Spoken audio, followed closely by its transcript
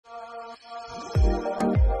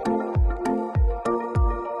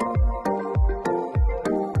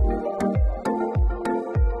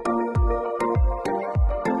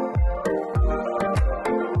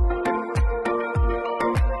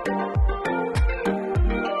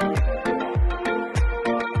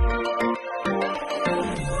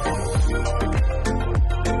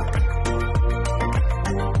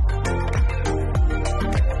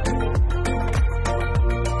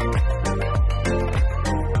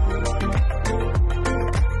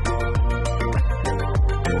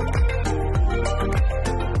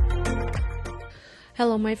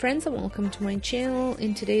Hello my friends and welcome to my channel.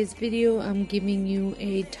 In today's video I'm giving you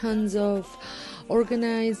a tons of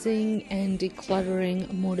organizing and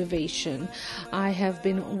decluttering motivation. I have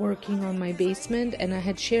been working on my basement and I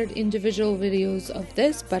had shared individual videos of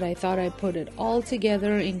this, but I thought I'd put it all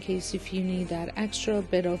together in case if you need that extra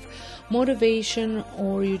bit of motivation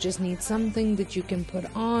or you just need something that you can put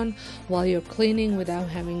on while you're cleaning without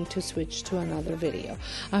having to switch to another video.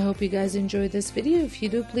 I hope you guys enjoyed this video. If you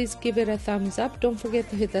do, please give it a thumbs up. Don't forget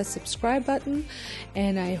to hit that subscribe button,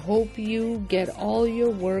 and I hope you get all your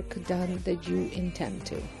work done that you intend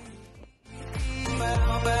to.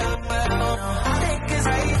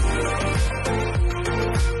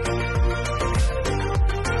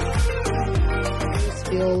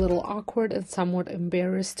 Feel a little awkward and somewhat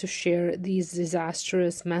embarrassed to share these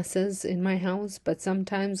disastrous messes in my house, but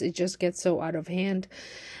sometimes it just gets so out of hand,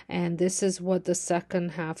 and this is what the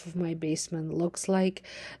second half of my basement looks like.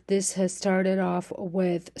 This has started off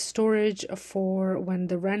with storage for when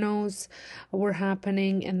the renos were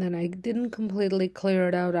happening, and then I didn't completely clear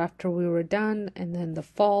it out after we were done, and then the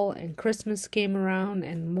fall and Christmas came around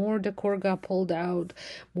and more decor got pulled out,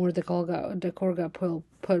 more decor got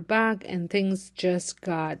put back, and things just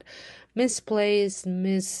got misplaced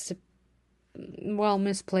and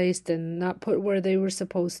not put where they were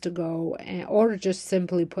supposed to go, or just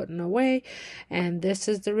simply put away, and this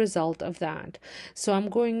is the result of that. So I'm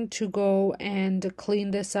going to go and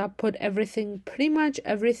clean this up, put everything, pretty much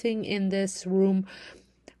everything in this room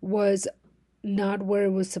was not where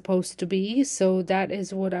it was supposed to be, so that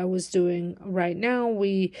is what I was doing right now.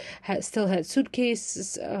 We still had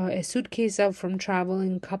suitcases, a suitcase out from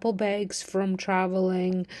traveling, couple bags from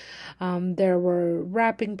traveling, there were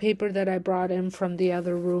wrapping paper that I brought in from the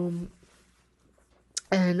other room,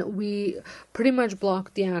 and we pretty much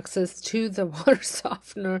blocked the access to the water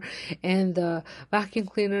softener and the vacuum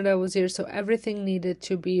cleaner that was here, so everything needed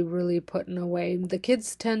to be really put away. The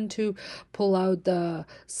kids tend to pull out the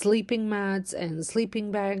sleeping mats and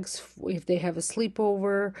sleeping bags if they have a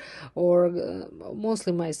sleepover, or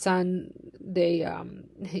mostly my son,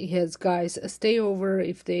 he has guys stay over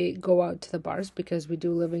if they go out to the bars, because we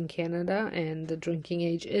do live in Canada and the drinking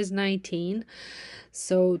age is 19.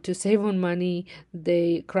 So to save on money,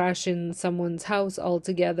 they crash in someone's house all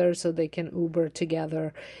together so they can Uber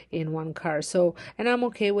together in one car. So, and I'm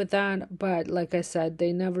okay with that, but like I said,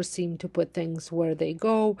 they never seem to put things where they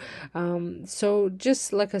go. So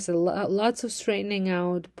just like I said, lots of straightening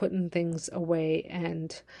out, putting things away,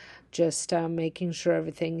 and just making sure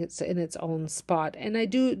everything is in its own spot. And I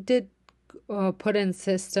did put in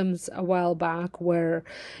systems a while back where,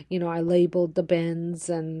 I labeled the bins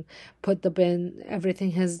and put the bin,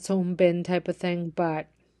 everything has its own bin type of thing, but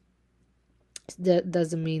that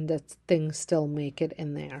doesn't mean that things still make it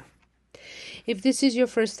in there. If this is your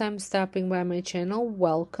first time stopping by my channel,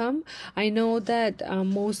 welcome. I know that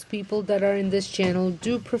most people that are in this channel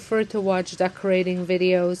do prefer to watch decorating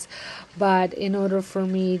videos, but in order for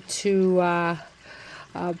me to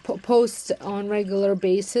post on regular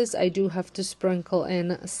basis, I do have to sprinkle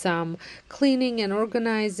in some cleaning and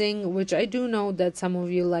organizing, which I do know that some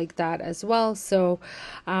of you like that as well. So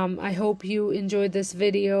I hope you enjoyed this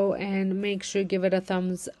video, and make sure give it a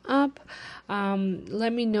thumbs up.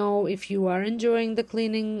 Let me know if you are enjoying the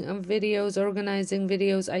cleaning videos, organizing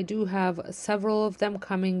videos. I do have several of them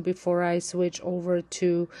coming before I switch over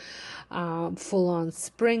to full-on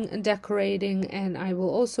spring decorating, and I will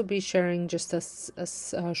also be sharing just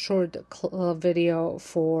a short video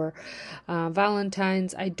for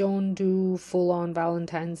Valentine's. I don't do full-on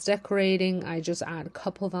Valentine's decorating, I just add a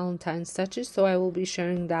couple Valentine's touches, so I will be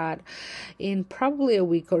sharing that in probably a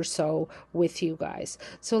week or so with you guys.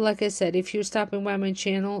 So like I said, if you're stopping by my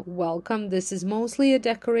channel, welcome. This is mostly a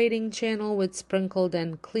decorating channel with sprinkled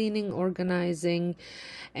and cleaning, organizing,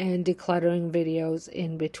 and decluttering videos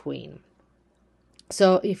in between.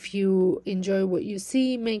 So if you enjoy what you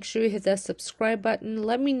see, make sure you hit that subscribe button.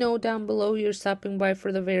 Let me know down below you're stopping by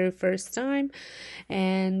for the very first time,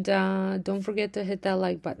 and don't forget to hit that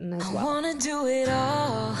like button as well. I wanna do it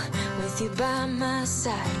all with you by my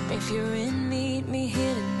side. If you're in, meet me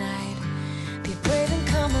here tonight. Be brave and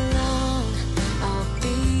come along, I'll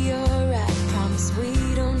be alright. Promise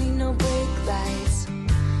we don't need no brake lights.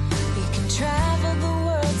 We can travel the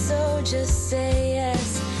world, so just say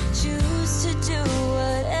yes. Choose to do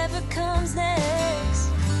whatever comes next.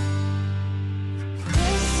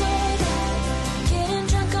 This or that, getting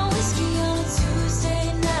drunk on whiskey on a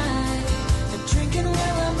Tuesday night, or drinking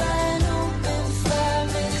where I'm by an open fire,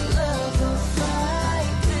 make love or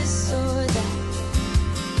fight. This or that,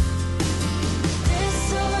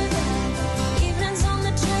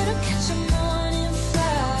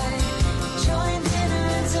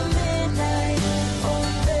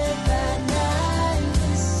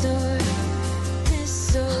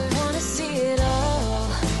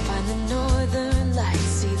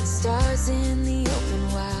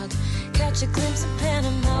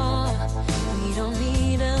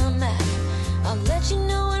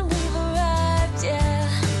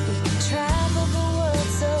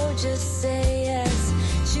 just say yes.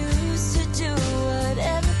 Choose to do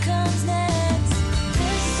whatever comes next.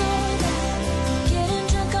 This or that, getting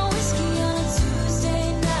drunk on whiskey on a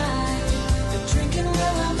Tuesday night, or drinking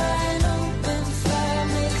red wine by an open fire,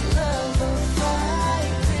 make love or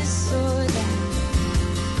fight. This or that.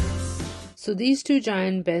 So these two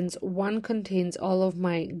giant bins, one contains all of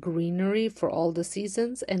my greenery for all the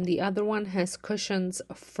seasons, and the other one has cushions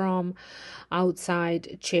from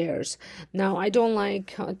outside chairs. Now, I don't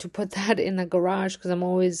like to put that in a garage because I'm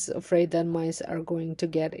always afraid that mice are going to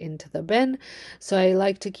get into the bin. So I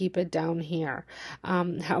like to keep it down here.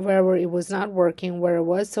 However, it was not working where it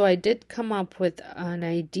was. So I did come up with an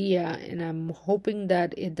idea, and I'm hoping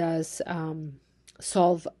that it does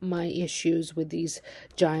solve my issues with these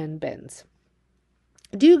giant bins.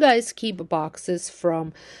 Do you guys keep boxes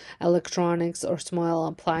from electronics or small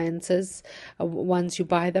appliances once you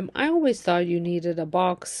buy them? I always thought you needed a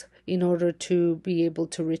box in order to be able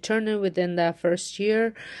to return it within that first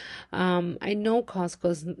year. I know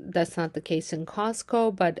that's not the case in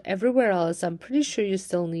Costco, but everywhere else, I'm pretty sure you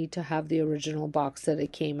still need to have the original box that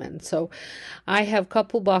it came in. So I have a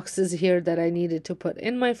couple boxes here that I needed to put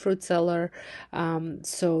in my fruit cellar,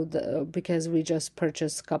 because we just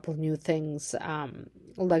purchased a couple new things,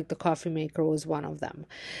 like the coffee maker was one of them.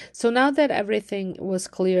 So now that everything was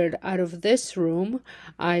cleared out of this room,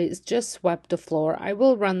 I just swept the floor. I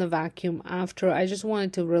will run the vacuum after. I just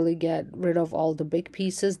wanted to really get rid of all the big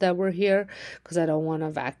pieces that were here because I don't want to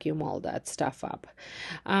vacuum all that stuff up.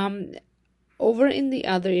 Over in the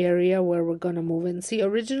other area where we're going to move in. See,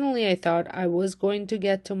 originally I thought I was going to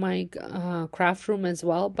get to my craft room as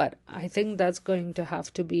well, but I think that's going to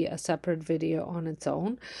have to be a separate video on its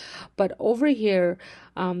own. But over here,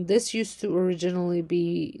 this used to originally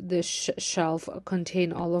be the shelf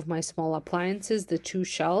contain all of my small appliances, the two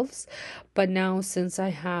shelves. But now, since I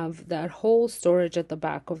have that whole storage at the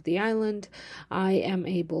back of the island, I am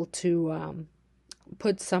able to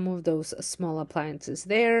put some of those small appliances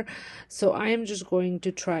there. So I am just going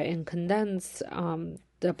to try and condense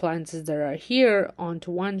the appliances that are here onto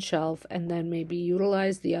one shelf, and then maybe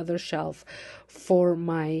utilize the other shelf for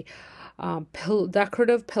my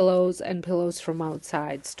decorative pillows and pillows from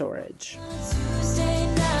outside storage. Tuesday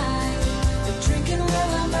night, we're drinking red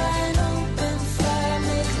wine by an open fire,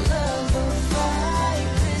 make love or fight.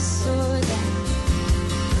 This or that.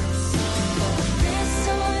 This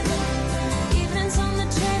or that. Evenings on the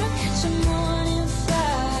train or catch a morning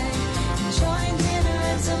flight. Enjoying dinner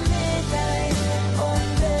until midnight, or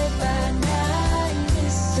in bed by night.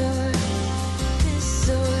 This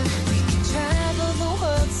or we can travel the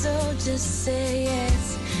world, so just say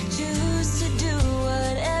yes. Choose to do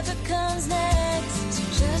whatever comes next. So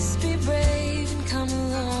just be brave and come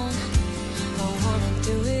along. I wanna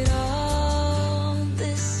do it all.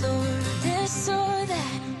 This or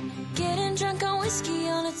that. Getting drunk on whiskey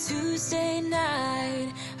on a Tuesday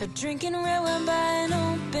night, or drinking red wine by an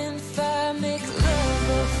open fire, make love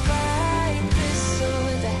or fight. This or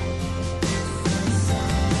that.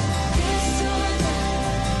 This or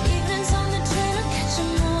that. Evenings on the train or catch a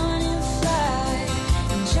morning flight.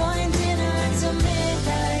 Enjoying dinner until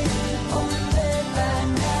midnight, or in bed by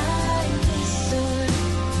night. This or that.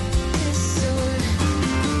 This or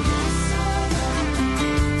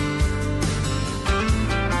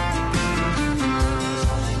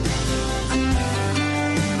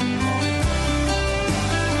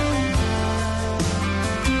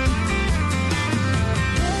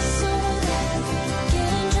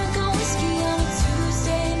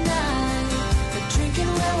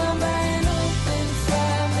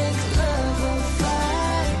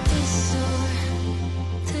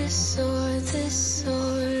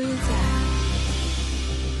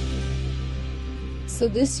So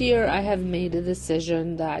this year I have made a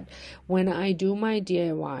decision that when I do my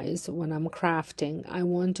DIYs, when I'm crafting, I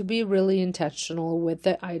want to be really intentional with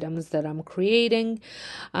the items that I'm creating.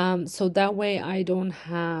 So that way I don't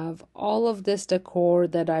have all of this decor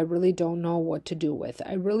that I really don't know what to do with.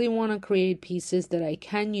 I really want to create pieces that I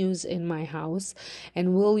can use in my house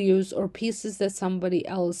and will use, or pieces that somebody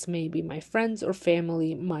else, maybe my friends or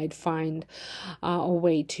family, might find a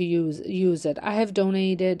way to use it. I have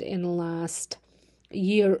donated in the last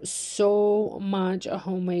year so much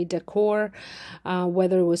homemade decor,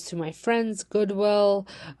 whether it was to my friends, Goodwill,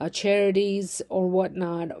 charities, or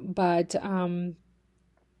whatnot. But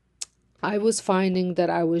I was finding that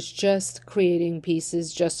I was just creating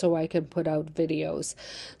pieces just so I can put out videos.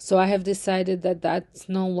 So I have decided that that's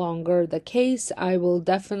no longer the case. I will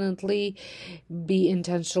definitely be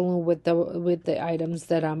intentional with the items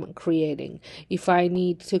that I'm creating. If I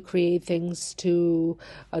need to create things to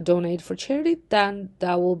donate for charity, then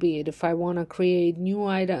that will be it. If I want to create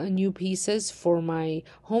new pieces for my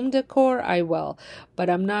home decor, I will. But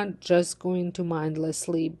I'm not just going to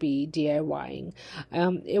mindlessly be DIYing.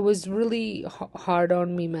 It was really hard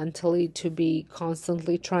on me mentally to be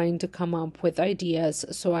constantly trying to come up with ideas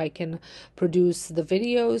so I can produce the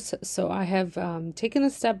videos. So I have taken a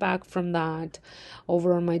step back from that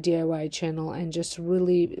over on my DIY channel and just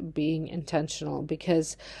really being intentional,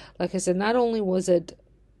 because like I said, not only was it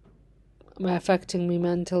affecting me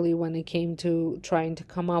mentally when it came to trying to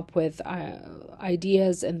come up with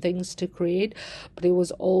ideas and things to create, but it was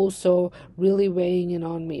also really weighing in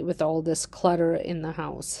on me with all this clutter in the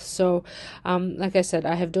house. So like I said,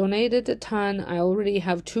 I have donated a ton. I already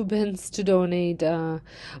have 2 bins to donate,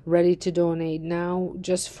 ready to donate now,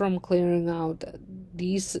 just from clearing out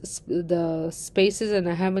the spaces, and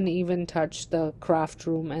I haven't even touched the craft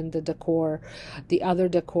room and the other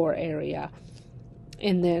decor area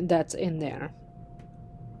in there that's in there.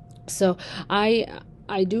 So I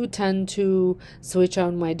do tend to switch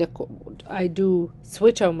on my decor. I do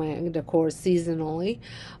switch on my decor seasonally,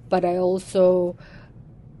 but I also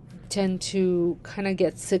tend to kind of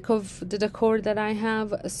get sick of the decor that I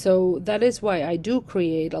have. So that is why I do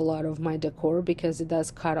create a lot of my decor, because it does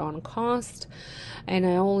cut on cost, and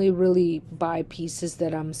I only really buy pieces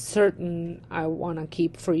that I'm certain I want to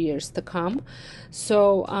keep for years to come.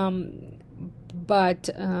 So but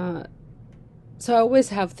so I always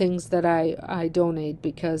have things that I donate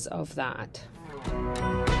because of that.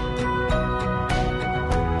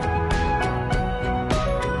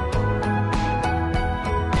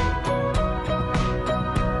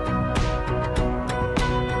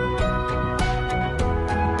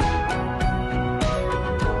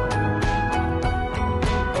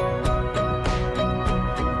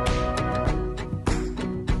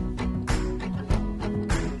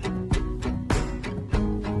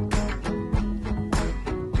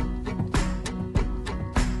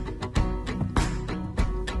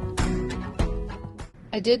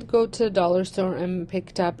 I did go to the dollar store and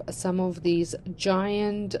picked up some of these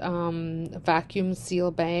giant vacuum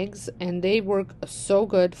seal bags, and they work so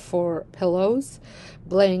good for pillows,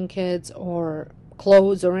 blankets, or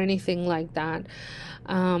clothes or anything like that.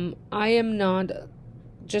 I am not,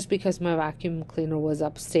 just because my vacuum cleaner was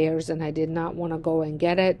upstairs and I did not want to go and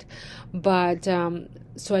get it, but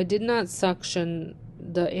so I did not suction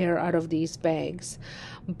the air out of these bags,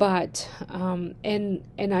 but and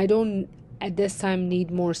I don't at this time need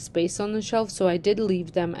more space on the shelf, so I did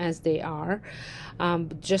leave them as they are,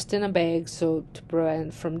 just in a bag, so to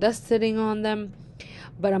prevent from dust sitting on them.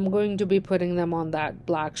 But I'm going to be putting them on that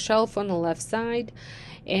black shelf on the left side,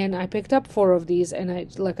 and I picked up 4 of these,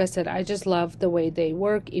 and like I said, I just love the way they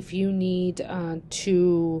work. If you need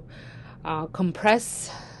to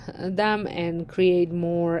compress them and create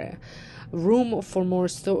more room for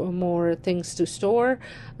more things to store,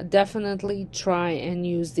 definitely try and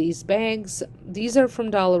use these bags. These are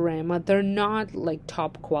from Dollarama. They're not like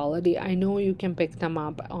top quality. I know you can pick them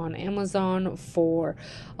up on Amazon for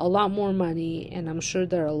a lot more money, and I'm sure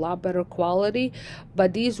they're a lot better quality,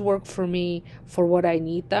 but these work for me for what I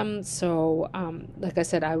need them. So like I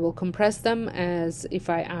said, I will compress them as if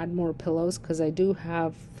I add more pillows, because I do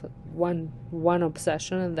have one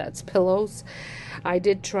obsession, and that's pillows. I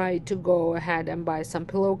did try to go ahead and buy some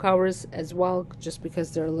pillow covers as well, just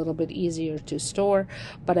because they're a little bit easier to store,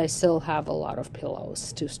 but I still have a lot of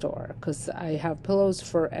pillows to store, because I have pillows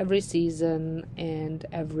for every season and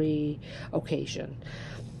every occasion.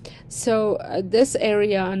 So this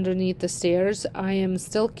area underneath the stairs, I am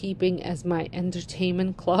still keeping as my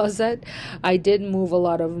entertainment closet. I did move a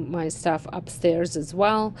lot of my stuff upstairs as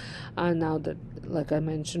well. Now that, like I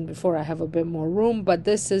mentioned before, I have a bit more room, but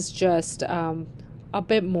this is just a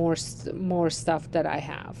bit more stuff that I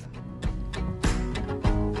have.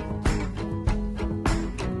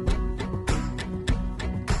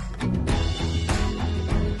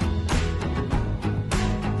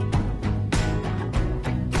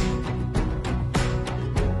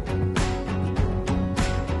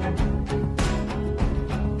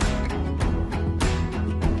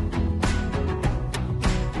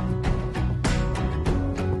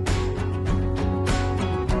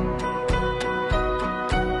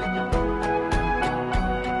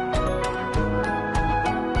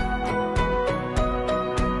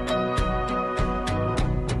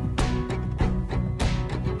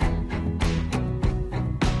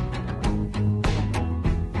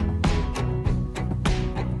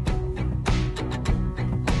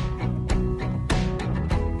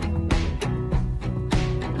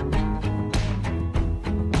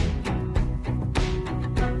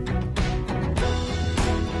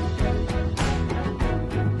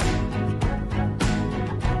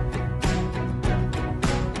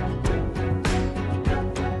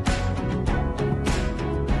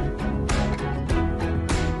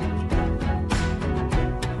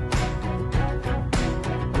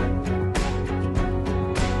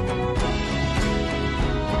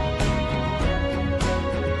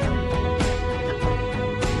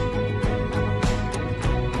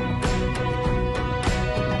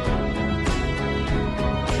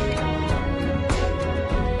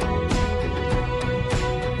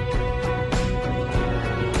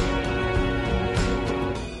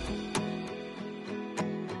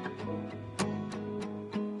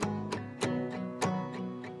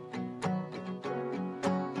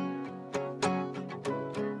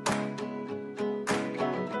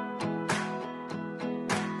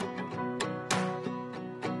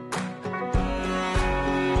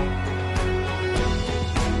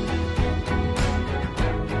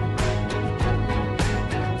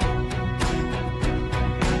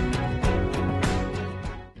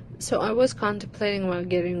 So I was contemplating about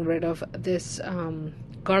getting rid of this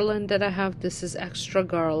garland that I have. This is extra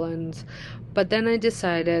garlands, but then I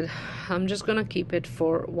decided I'm just gonna keep it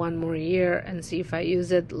for one more year and see if I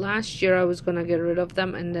use it. Last year I was gonna get rid of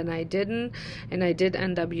them, and then I didn't, and I did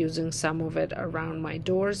end up using some of it around my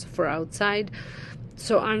doors for outside.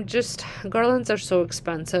 So garlands are so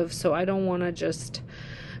expensive, so I don't want to just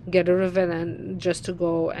get rid of it and just to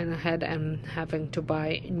go and ahead and having to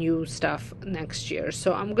buy new stuff next year.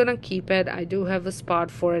 So I'm gonna keep it. I do have a spot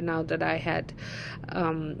for it now that I had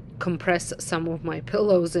compressed some of my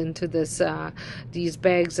pillows into these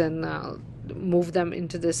bags and move them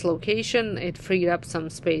into this location. It freed up some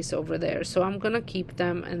space over there, so I'm gonna keep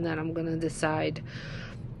them, and then I'm gonna decide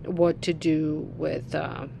what to do with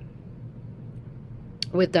the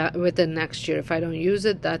next year. If I don't use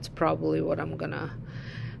it, that's probably what I'm gonna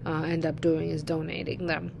end up doing, is donating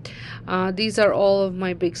them. These are all of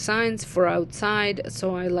my big signs for outside,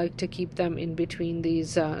 so I like to keep them in between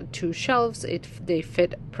these two shelves. They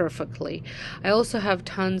fit perfectly. I also have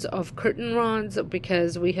tons of curtain rods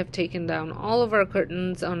because we have taken down all of our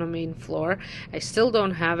curtains on the main floor. I still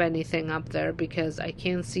don't have anything up there because I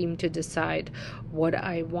can't seem to decide what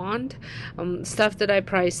I want. Stuff that I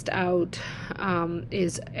priced out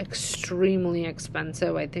is extremely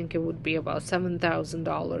expensive. I think it would be about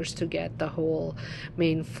 $7,000 to get the whole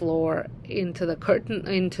main floor into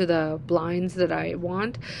the blinds that I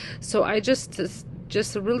want. So I just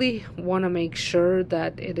really want to make sure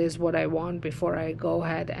that it is what I want before I go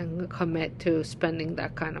ahead and commit to spending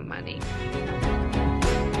that kind of money.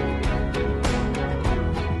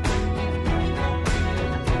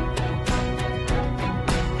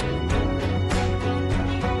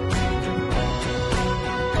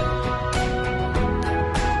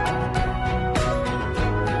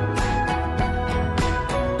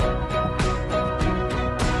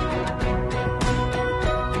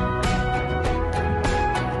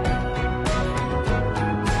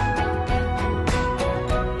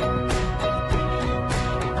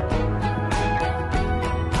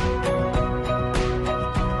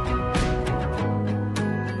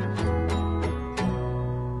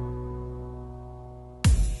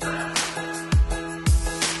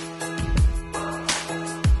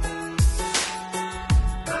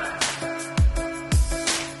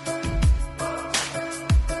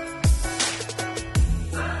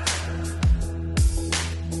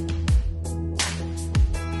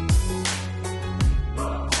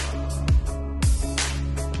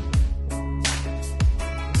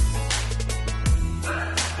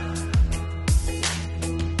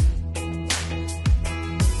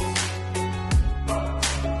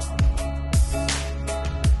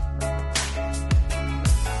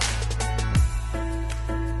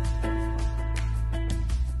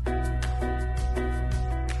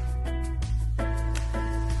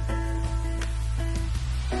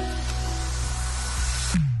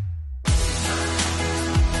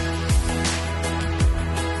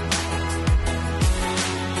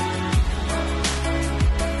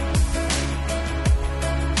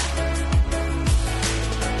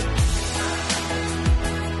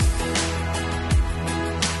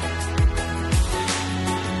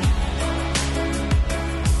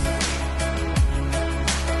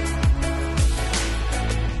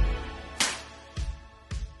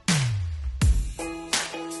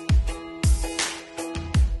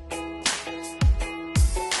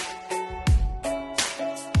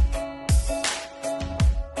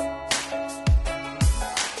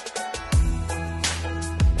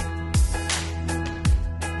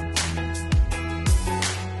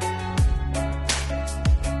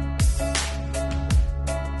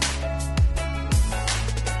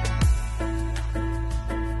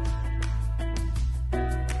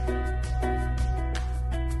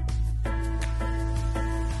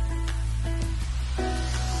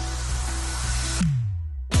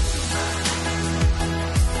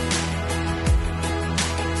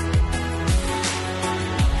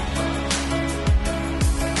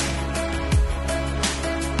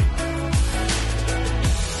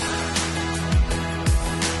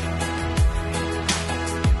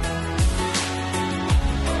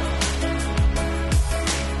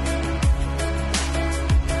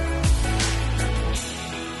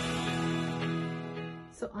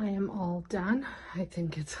 Done. I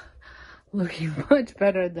think it's looking much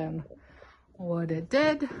better than what it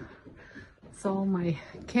did. So all my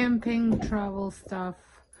camping travel stuff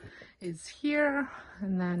is here,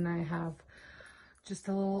 and then I have just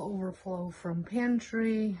a little overflow from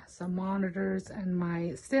pantry, some monitors, and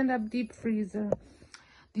my stand-up deep freezer.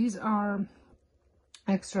 These are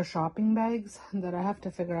extra shopping bags that I have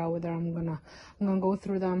to figure out whether I'm gonna go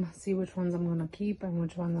through them, see which ones I'm gonna keep and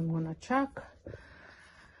which ones I'm gonna chuck.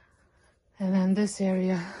 And then this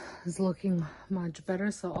area is looking much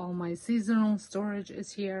better. So all my seasonal storage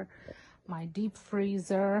is here, my deep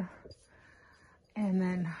freezer, and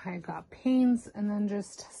then I got paints, and then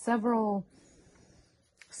just several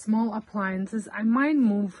small appliances. I might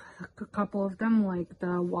move a couple of them, like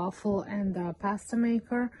the waffle and the pasta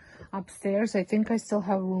maker, upstairs. I think I still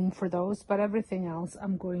have room for those, but everything else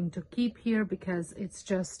I'm going to keep here because it's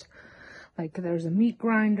just like there's a meat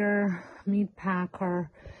grinder, meat packer,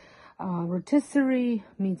 rotisserie,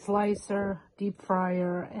 meat slicer, deep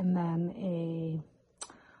fryer, and then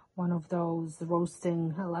one of those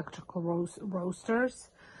roasting electrical roasters.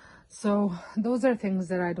 So those are things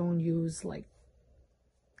that I don't use like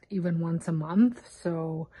even once a month.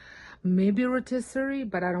 So maybe rotisserie,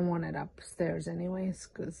 but I don't want it upstairs anyways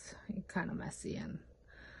because it's kind of messy and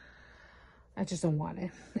I just don't want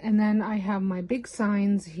it. And then I have my big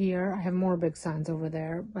signs here. I have more big signs over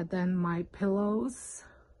there, but then my pillows,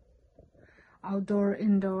 outdoor,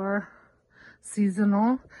 indoor,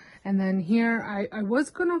 seasonal. And then here I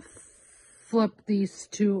was gonna flip these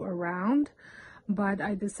two around, but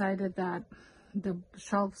I decided that the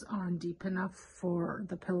shelves aren't deep enough for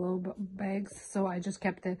the pillow bags, so I just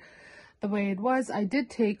kept it the way it was. I did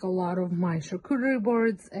take a lot of my charcuterie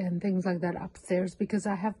boards and things like that upstairs because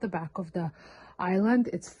I have the back of the island.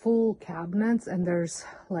 It's full cabinets and there's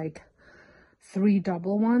like 3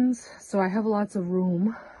 double ones, so I have lots of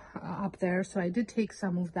room up there. So I did take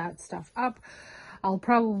some of that stuff up. I'll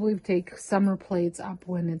probably take summer plates up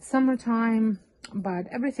when it's summertime, but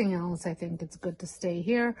everything else I think it's good to stay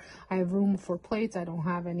here. I have room for plates. I don't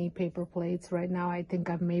have any paper plates right now. I think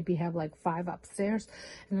I maybe have like 5 upstairs,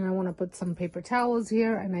 and then I want to put some paper towels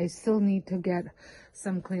here, and I still need to get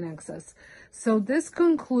some Kleenexes. So this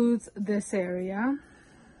concludes this area.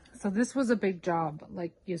 So this was a big job,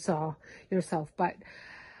 like you saw yourself, but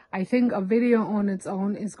I think a video on its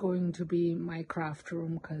own is going to be my craft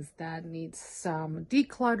room because that needs some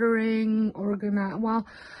decluttering, well,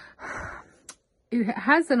 it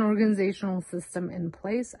has an organizational system in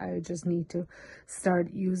place. I just need to start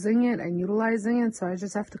using it and utilizing it. So I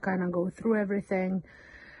just have to kind of go through everything,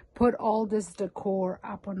 put all this decor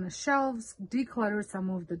up on the shelves, declutter some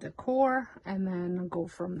of the decor, and then go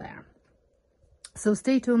from there. So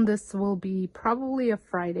stay tuned. This will be probably a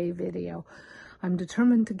Friday video. I'm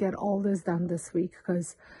determined to get all this done this week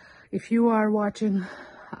because if you are watching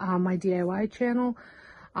my DIY channel,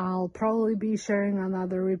 I'll probably be sharing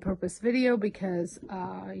another repurposed video because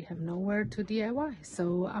I have nowhere to DIY.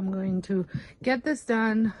 So I'm going to get this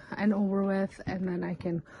done and over with, and then I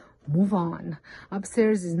can move on.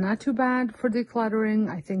 Upstairs is not too bad for decluttering.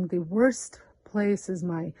 I think the worst place is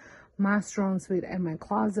my master ensuite and my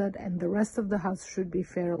closet, and the rest of the house should be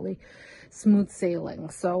fairly smooth sailing.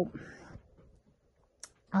 So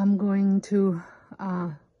I'm going to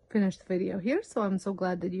finish the video here. So I'm so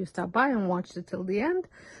glad that you stopped by and watched it till the end.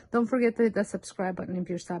 Don't forget to hit the subscribe button if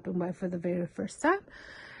you're stopping by for the very first time.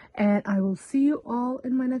 And I will see you all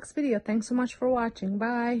in my next video. Thanks so much for watching.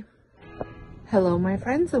 Bye. Hello my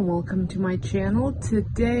friends, and welcome to my channel.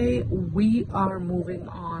 Today we are moving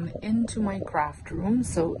on into my craft room.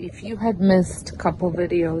 So if you had missed a couple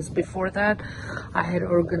videos before that, I had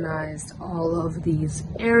organized all of these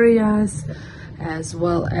areas as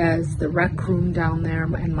well as the rec room down there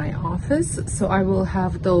and my office. So I will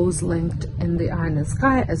have those linked in the eye in the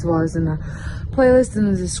sky as well as in a playlist in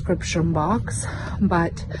the description box.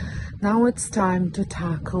 But now it's time to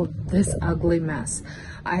tackle this ugly mess.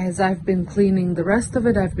 As I've been cleaning the rest of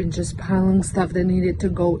it, I've been just piling stuff that needed to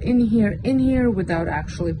go in here without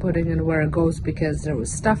actually putting it where it goes because there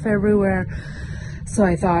was stuff everywhere. So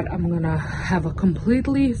I thought I'm gonna have a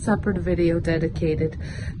completely separate video dedicated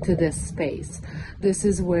to this space. This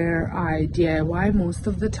is where I DIY most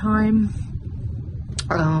of the time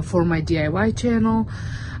for my DIY channel.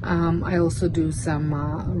 I also do some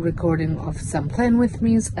recording of some plan with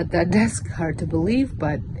me's at that desk. Hard to believe,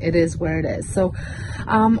 but it is where it is. So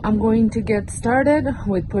I'm going to get started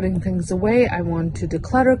with putting things away. I want to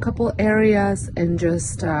declutter a couple areas and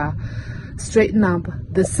just straighten up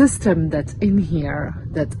the system that's in here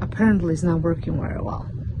that apparently is not working very well.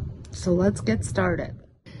 So let's get started.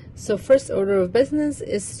 So first order of business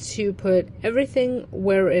is to put everything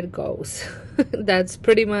where it goes. That's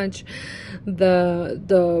pretty much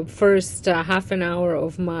the first half an hour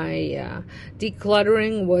of my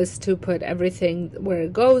decluttering was to put everything where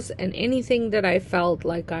it goes, and anything that I felt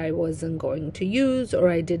like I wasn't going to use or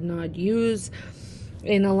I did not use,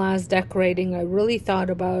 in the last decorating, I really thought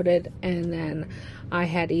about it, and then I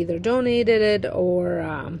had either donated it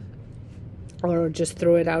or just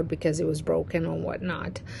threw it out because it was broken or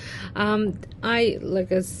whatnot.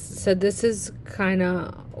 Like I said, this is kind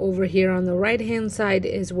of over here on the right hand side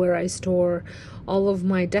is where I store all of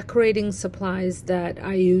my decorating supplies that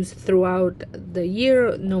I use throughout the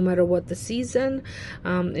year, no matter what the season.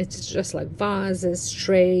 It's just like vases,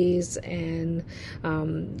 trays, and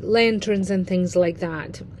lanterns and things like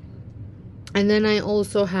that. And then I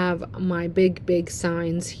also have my big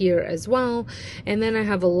signs here as well. And then I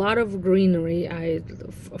have a lot of greenery. I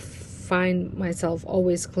find myself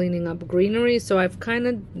always cleaning up greenery. So I've kind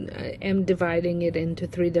of am dividing it into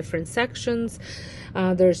 3 different sections.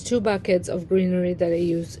 There's 2 buckets of greenery that I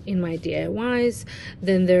use in my DIYs.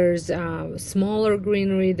 Then there's smaller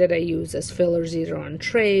greenery that I use as fillers either on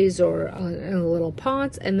trays or in little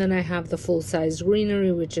pots. And then I have the full-size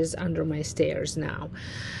greenery, which is under my stairs now.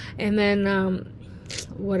 And then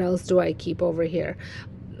what else do I keep over here?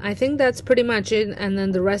 I think that's pretty much it. And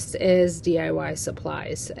then the rest is DIY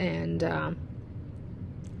supplies. And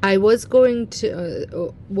I was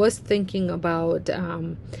thinking about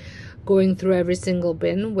going through every single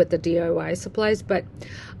bin with the DIY supplies, but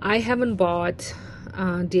I haven't bought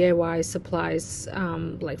DIY supplies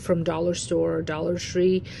like from Dollar Store or Dollar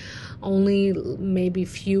Tree. Only maybe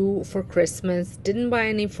few for Christmas. Didn't buy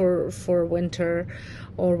any for winter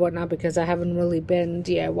or whatnot because I haven't really been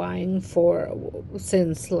DIYing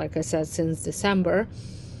since, like I said, since December.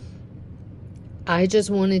 I just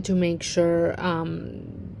wanted to make sure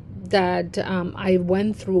that I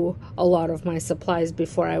went through a lot of my supplies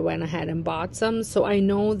before I went ahead and bought some. So I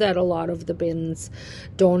know that a lot of the bins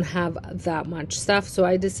don't have that much stuff. So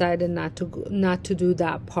I decided not to do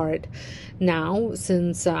that part now,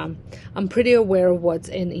 since I'm pretty aware of what's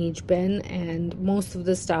in each bin, and most of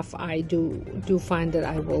the stuff I do find that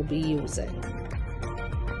I will be using.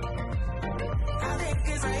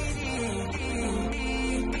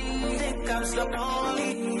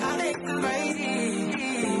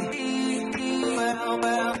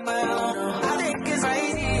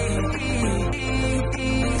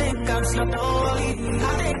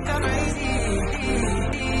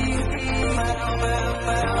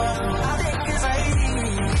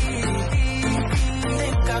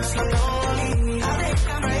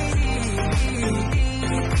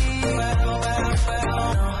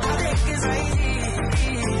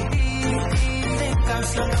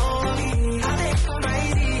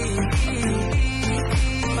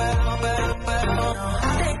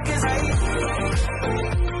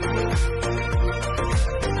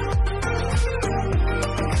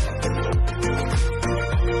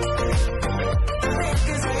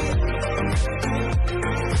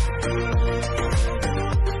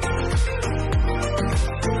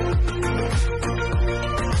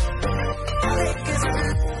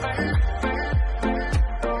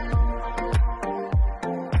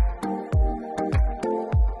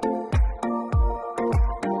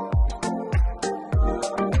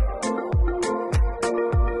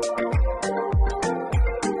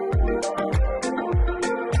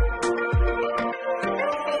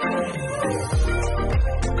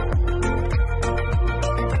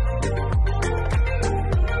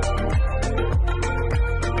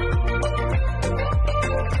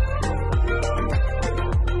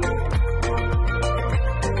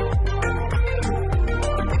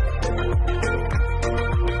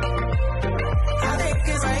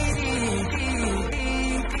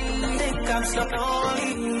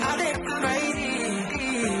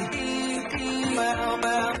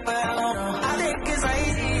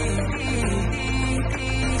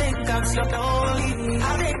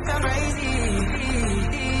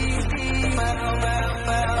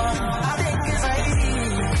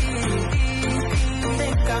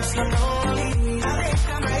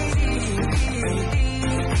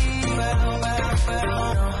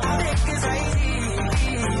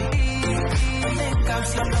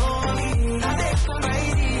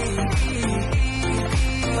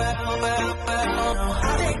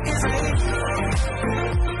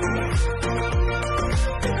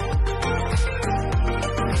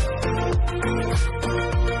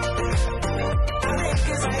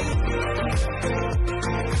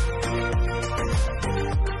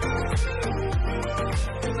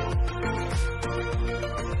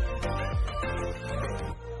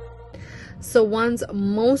 So once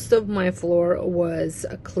most of my floor was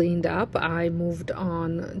cleaned up, I moved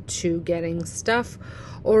on to getting stuff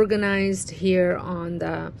organized here on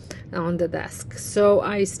the desk. So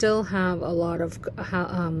I still have a lot of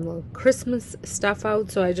Christmas stuff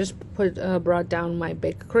out. So I just brought down my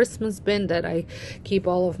big Christmas bin that I keep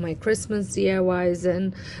all of my Christmas DIYs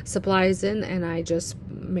and supplies in, and I just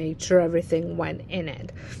made sure everything went in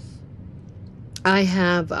it. I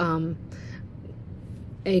have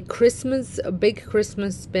a big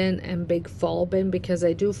Christmas bin and big fall bin, because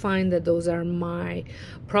I do find that those are my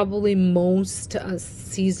probably most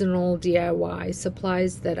seasonal DIY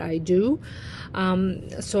supplies that I do.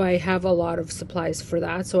 So I have a lot of supplies for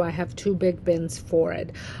that. So I have 2 big bins for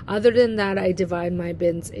it. Other than that, I divide my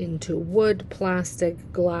bins into wood,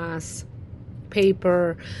 plastic, glass,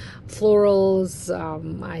 paper, florals.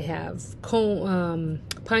 I have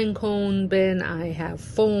pine cone bin, I have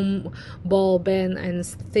foam ball bin, and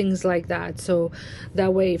things like that. So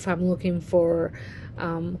that way, if I'm looking for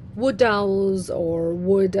wood dowels or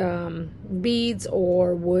wood beads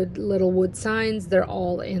or little wood signs, they're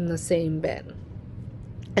all in the same bin,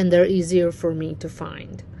 and they're easier for me to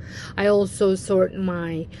find. I also sort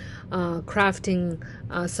my crafting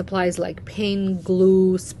supplies like paint,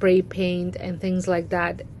 glue, spray paint, and things like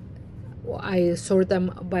that. I sort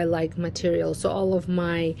them by like material. So all of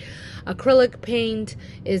my acrylic paint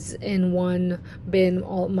is in one bin,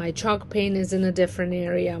 all my chalk paint is in a different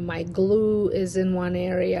area, my glue is in one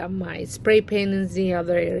area, my spray paint is the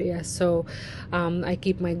other area. So I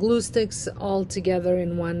keep my glue sticks all together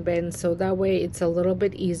in one bin, so that way it's a little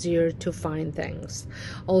bit easier to find things.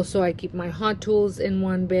 Also, I keep my hot tools in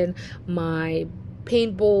one bin, my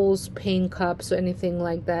paint bowls, paint cups, or anything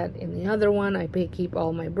like that in the other one. I keep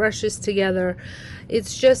all my brushes together. It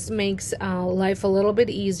just makes life a little bit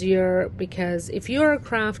easier, because if you're a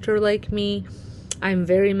crafter like me, I'm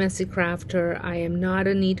very messy crafter. I am not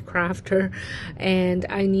a neat crafter, and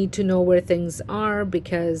I need to know where things are,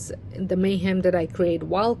 because the mayhem that I create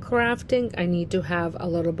while crafting, I need to have a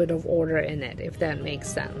little bit of order in it, if that makes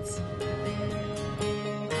sense.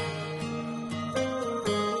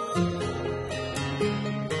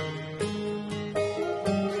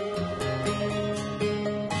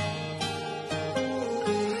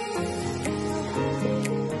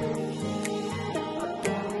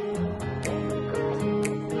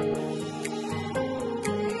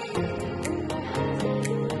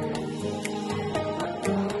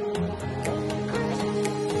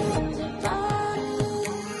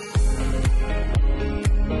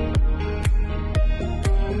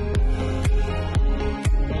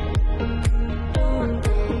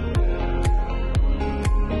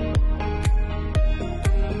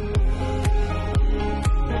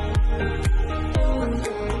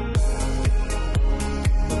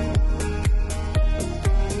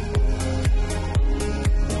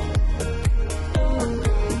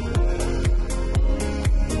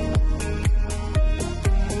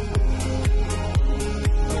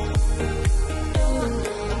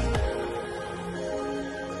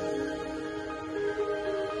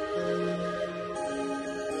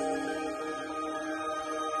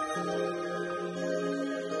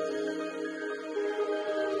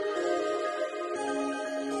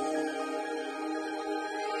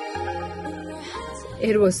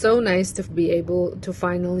 It was so nice to be able to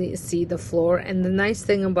finally see the floor, and the nice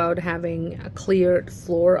thing about having a cleared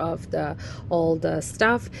floor of all the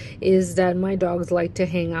stuff is that my dogs like to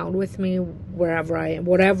hang out with me wherever I am,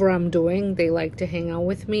 whatever I'm doing. They like to hang out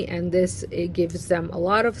with me, and it gives them a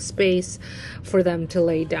lot of space for them to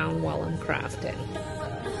lay down while I'm crafting.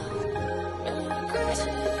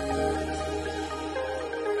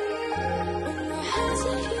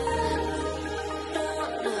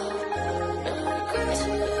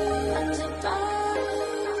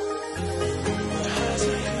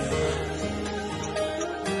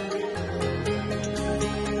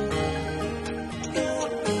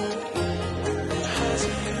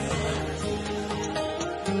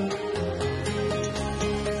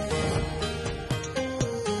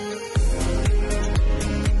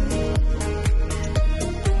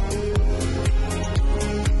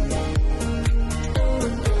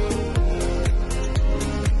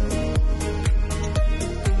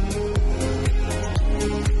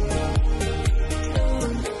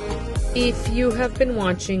 If you have been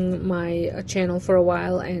watching my channel for a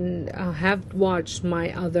while and have watched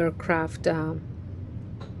my other craft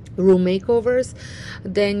room makeovers,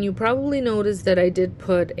 then you probably noticed that I did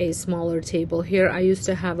put a smaller table here. I used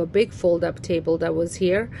to have a big fold-up table that was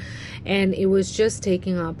here, and it was just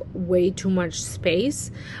taking up way too much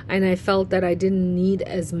space, and I felt that I didn't need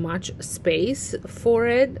as much space for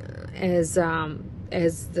it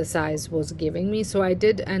as the size was giving me. So I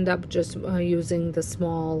did end up just using the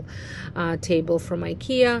small table from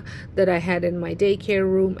IKEA that I had in my daycare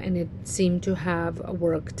room, and it seemed to have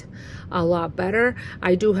worked a lot better.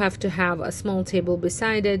 I do have to have a small table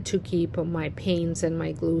beside it to keep my paints and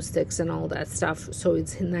my glue sticks and all that stuff, so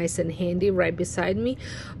it's nice and handy right beside me.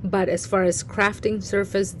 But as far as crafting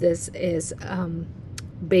surface, this is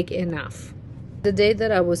big enough. The day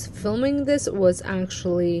that I was filming this was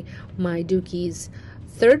actually my Dookie's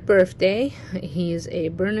 3rd birthday. He's a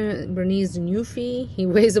Bernese Newfie. He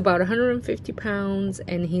weighs about 150 pounds,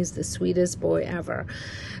 and he's the sweetest boy ever.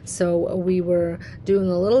 So we were doing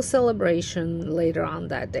a little celebration later on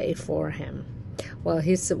that day for him. Well,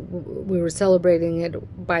 we were celebrating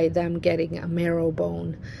it by them getting a marrow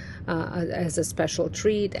bone as a special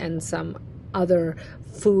treat, and some other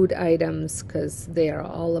food items, because they are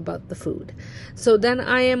all about the food. So then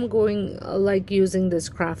I am going using this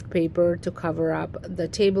craft paper to cover up the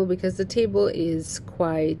table, because the table is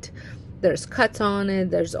there's cuts on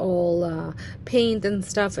it, there's all paint and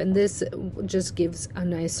stuff, and this just gives a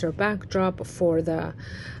nicer backdrop for the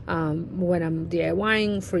when I'm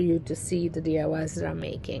DIYing, for you to see the DIYs that I'm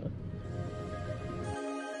making.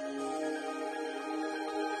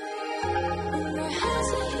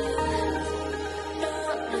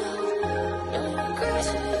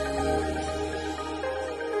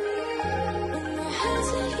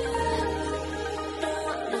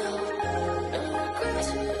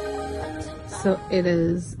 So it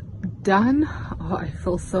is done. Oh, I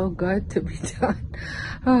feel so good to be done.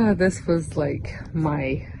 Oh, this was like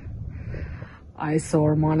my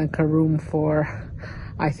eyesore Monica room for,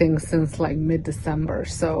 I think, since like mid-December.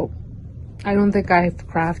 So I don't think I've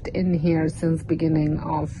crafted in here since beginning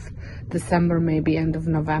of December, maybe end of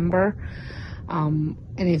November.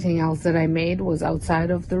 Anything else that I made was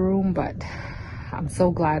outside of the room, but I'm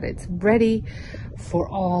so glad it's ready for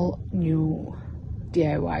all new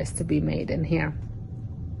DIYs to be made in here.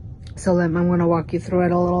 So I'm going to walk you through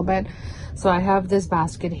it a little bit. So I have this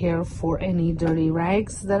basket here for any dirty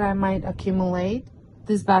rags that I might accumulate.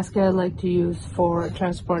 This basket I like to use for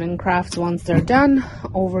transporting crafts once they're done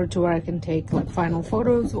over to where I can take like final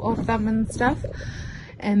photos of them and stuff.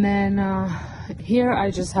 And then here I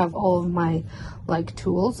just have all of my like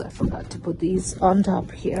tools. I forgot to put these on top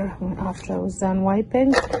here after I was done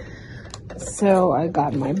wiping. So I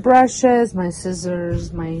got my brushes, my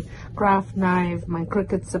scissors, my craft knife, my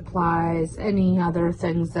Cricut supplies, any other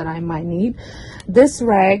things that I might need. This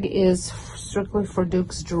rag is strictly for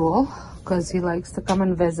Duke's drool, because he likes to come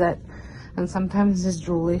and visit, and sometimes he's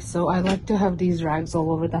drooly. So I like to have these rags all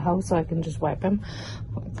over the house so I can just wipe him.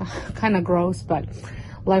 Kind of gross, but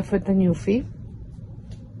life with the Newfie.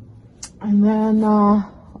 And then,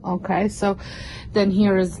 okay, so then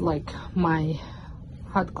here is like my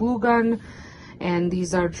hot glue gun, and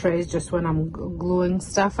these are trays just when I'm gluing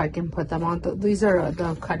stuff I can put them on. These are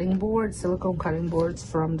the cutting boards, silicone cutting boards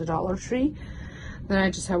from the Dollar Tree. Then I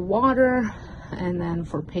just have water, and then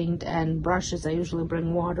for paint and brushes I usually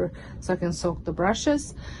bring water so I can soak the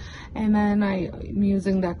brushes. And then I'm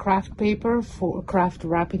using that craft paper for craft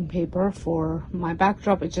wrapping paper for my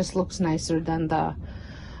backdrop. It just looks nicer than the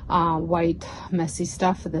white messy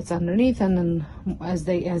stuff that's underneath. And then as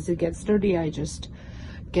it gets dirty, I just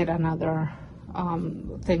get another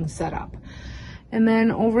thing set up. And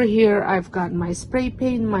then over here I've got my spray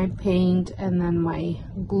paint, my paint, and then my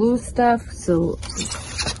glue stuff. So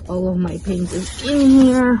all of my paint is in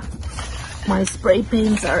here, my spray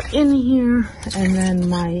paints are in here, and then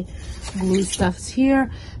my glue stuff's here.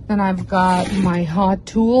 Then I've got my hot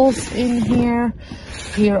tools in here.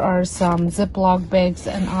 Here are some Ziploc bags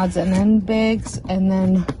and odds and end bags, and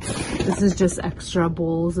then this is just extra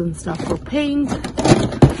bowls and stuff for paint.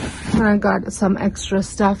 And I got some extra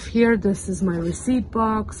stuff here. This is my receipt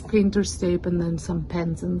box, painter's tape, and then some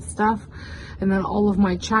pens and stuff. And then all of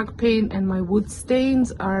my chalk paint and my wood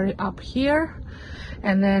stains are up here.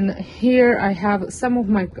 And then here I have some of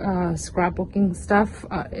my scrapbooking stuff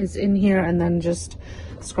is in here, and then just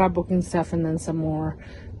scrapbooking stuff, and then some more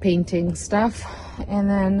painting stuff. And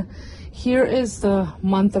then here is the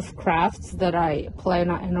month of crafts that I plan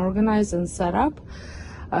and organize and set up.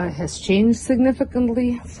 Has changed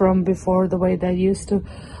significantly from before, the way that used to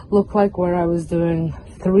look like, where I was doing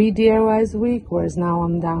 3 DIYs a week, whereas now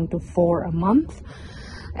I'm down to 4 a month.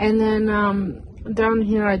 And then down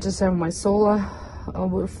here I just have my solar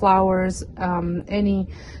with flowers, any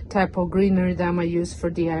type of greenery that I might use for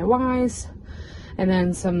DIYs, and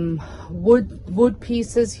then some wood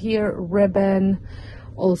pieces here, ribbon,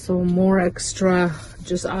 also more extra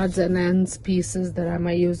just odds and ends pieces that I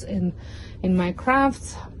might use in my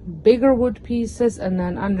crafts, bigger wood pieces, and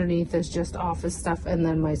then underneath is just office stuff, and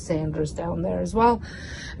then my sanders down there as well.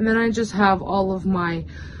 And then I just have all of my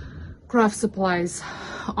craft supplies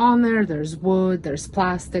on there. There's wood, there's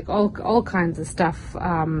plastic, all kinds of stuff.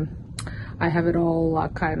 I have it all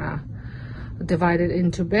kind of divided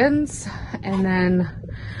into bins. And then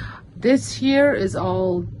this here is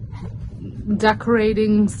all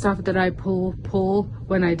decorating stuff that I pull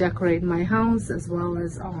when I decorate my house, as well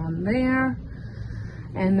as on there.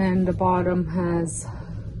 And then the bottom has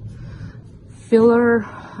filler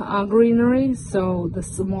greenery, so the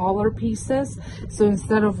smaller pieces. So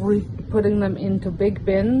instead of putting them into big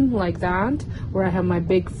bin like that, where I have my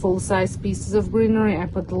big full-size pieces of greenery, I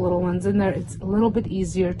put the little ones in there. It's a little bit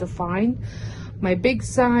easier to find. My big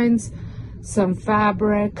signs, some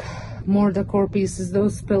fabric, more decor pieces.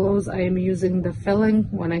 Those pillows, I am using the filling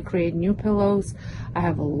when I create new pillows. I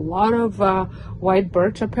have a lot of white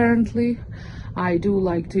birch apparently. I do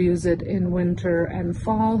like to use it in winter and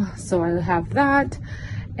fall, so I have that.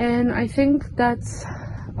 And I think that's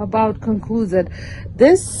about concludes it.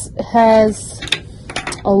 This has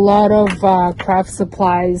a lot of craft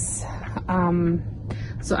supplies,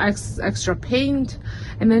 so extra paint,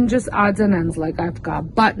 and then just odds and ends. Like I've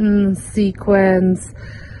got buttons, sequins,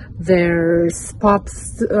 there's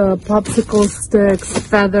popsicle sticks,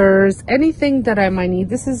 feathers, anything that I might need.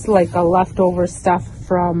 This is like a leftover stuff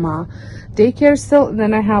from daycare still. And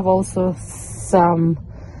then I have also some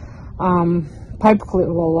a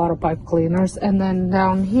lot of pipe cleaners. And then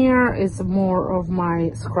down here is more of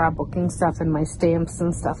my scrapbooking stuff and my stamps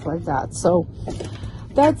and stuff like that. So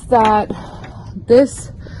that's that.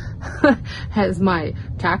 This has my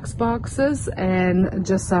tax boxes and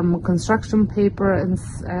just some construction paper and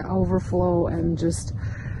overflow, and just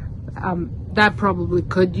that probably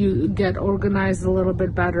could get organized a little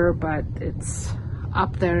bit better, but it's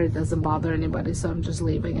up there, it doesn't bother anybody, so I'm just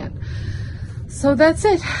leaving it. So that's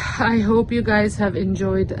it. I hope you guys have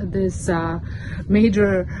enjoyed this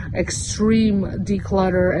major extreme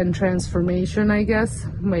declutter and transformation, I guess.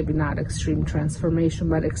 Maybe not extreme transformation,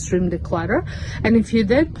 but extreme declutter. And if you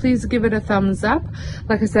did, please give it a thumbs up.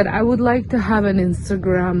 Like I said, I would like to have an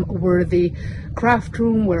Instagram worthy craft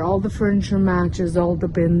room where all the furniture matches, all the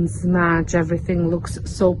bins match, everything looks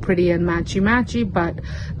so pretty and matchy, but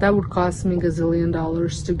that would cost me gazillion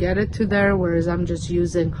dollars to get it to there, whereas I'm just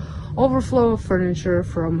using overflow of furniture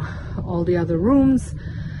from all the other rooms,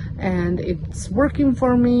 and it's working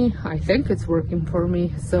for me. I think it's working for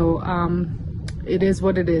me, so it is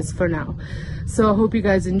what it is for now. So I hope you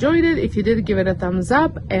guys enjoyed it. If you did, give it a thumbs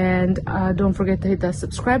up, and don't forget to hit that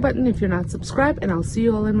subscribe button if you're not subscribed, and I'll see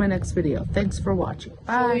you all in my next video. Thanks for watching.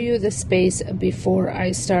 Bye. Show you the space before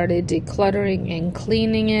I started decluttering and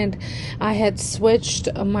cleaning it. I had switched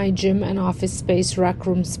my gym and office space, rec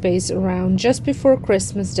room space around just before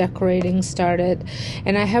Christmas decorating started,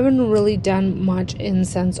 and I haven't really done much in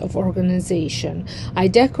sense of organization. I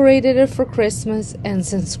decorated it for Christmas, and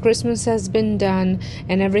since Christmas has been done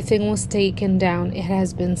and everything was taken down, it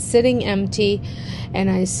has been sitting empty,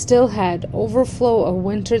 and I still had overflow of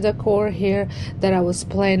winter decor here that I was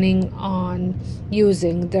planning on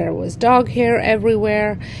using. There was dog hair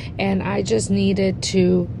everywhere, and I just needed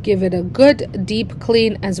to give it a good deep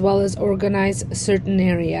clean as well as organize certain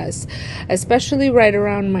areas, especially right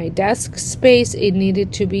around my desk space. It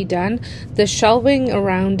needed to be done. The shelving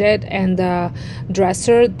around it and the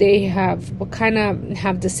dresser, they have kind of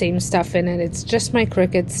have the same stuff in it. It's just my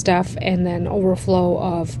Cricut stuff, and then overflow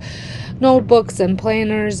of notebooks and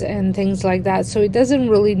planners and things like that. So it doesn't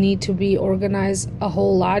really need to be organized a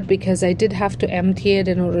whole lot, because I did have to empty it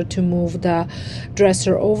in order to move the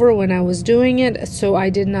dresser over when I was doing it, so I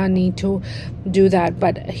did not need to do that.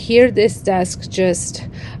 But here, this desk,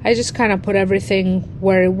 I just kind of put everything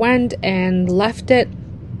where it went and left it,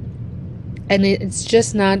 and it's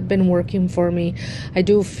just not been working for me. I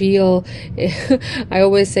do feel, I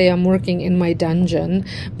always say I'm working in my dungeon,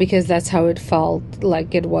 because that's how it felt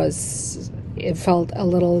like it was. It felt a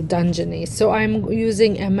little dungeony. So I'm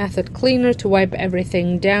using a method cleaner to wipe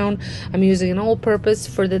everything down. I'm using an all-purpose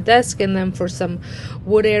for the desk, and then for some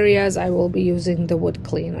wood areas, I will be using the wood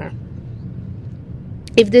cleaner.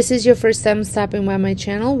 If this is your first time stopping by my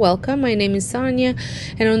channel, welcome. My name is Sonja,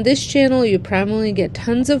 and on this channel you primarily get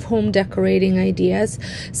tons of home decorating ideas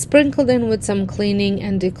sprinkled in with some cleaning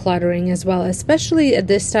and decluttering as well, especially at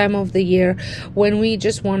this time of the year when we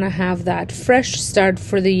just want to have that fresh start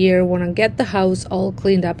for the year, want to get the house all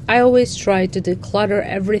cleaned up. I always try to declutter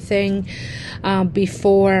everything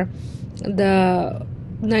before the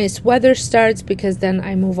nice weather starts, because then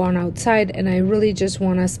I move on outside, and I really just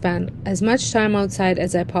want to spend as much time outside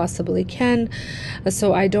as I possibly can,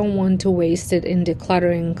 so I don't want to waste it in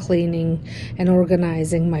decluttering, cleaning, and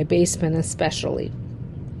organizing my basement especially.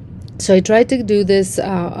 So I try to do this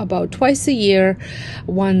about twice a year,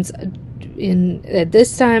 once at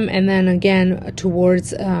this time, and then again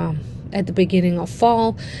towards at the beginning of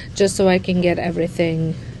fall, just so I can get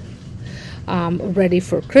everything ready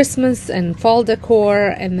for Christmas and fall decor,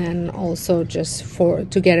 and then also just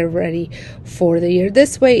to get it ready for the year.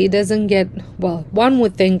 This way it doesn't get, well, one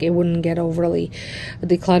would think it wouldn't get overly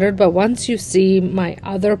decluttered, but once you see my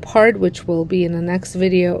other part, which will be in the next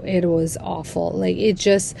video, it was awful. Like, it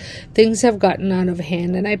just, things have gotten out of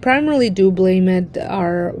hand, and I primarily do blame it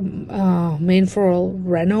our main floor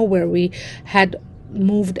reno, where we had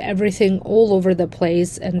moved everything all over the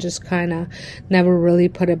place and just kind of never really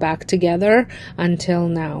put it back together until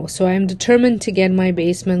now. So I'm determined to get my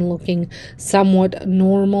basement looking somewhat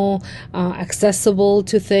normal, accessible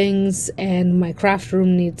to things, and my craft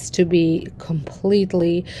room needs to be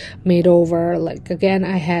completely made over. Like, again,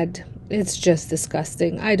 it's just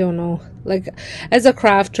disgusting. I don't know. Like, as a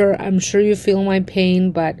crafter, I'm sure you feel my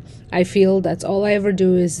pain, but I feel that's all I ever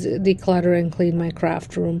do is declutter and clean my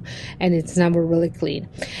craft room, and it's never really clean.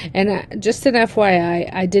 And just an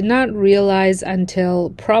FYI, I did not realize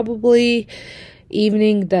until probably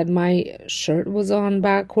evening that my shirt was on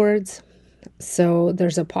backwards. So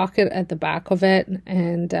there's a pocket at the back of it,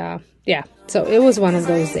 and yeah, so it was one of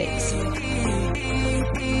those days.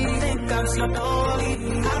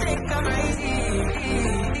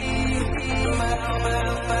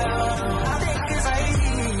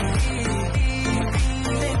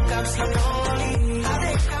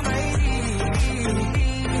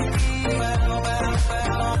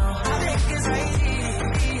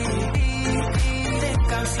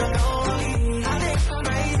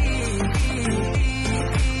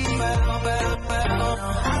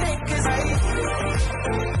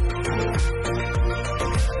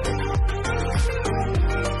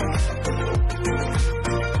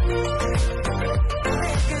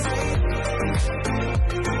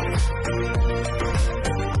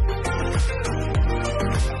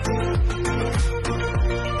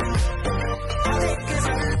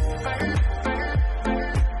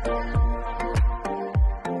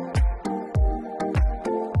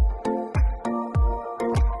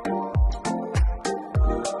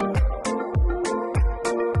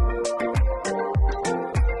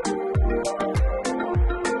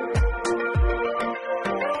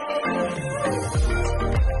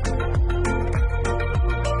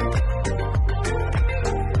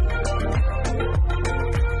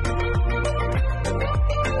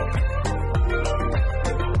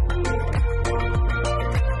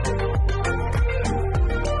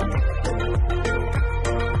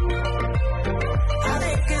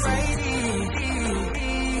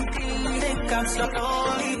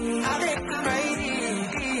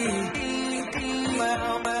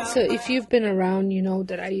 So if you've been around, you know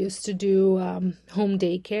that I used to do home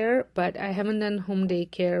daycare, but I haven't done home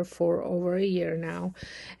daycare for over a year now,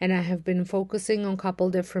 and I have been focusing on a couple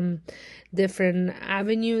different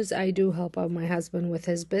avenues. I do help out my husband with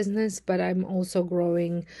his business, but I'm also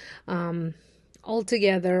growing.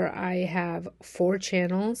 Altogether, I have 4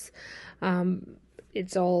 channels.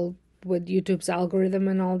 It's all with YouTube's algorithm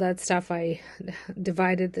and all that stuff. I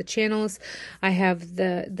divided the channels. I have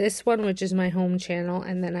this one, which is my home channel,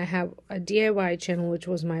 and then I have a DIY channel, which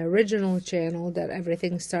was my original channel that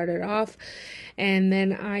everything started off, and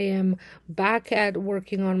then I am back at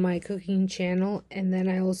working on my cooking channel, and then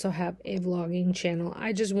I also have a vlogging channel.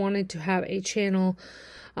 I just wanted to have a channel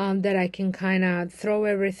that I can kind of throw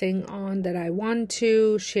everything on that I want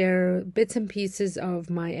to share, bits and pieces of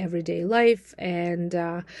my everyday life, and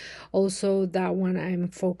also that one I'm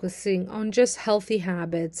focusing on just healthy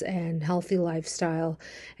habits and healthy lifestyle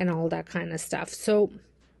and all that kind of stuff. So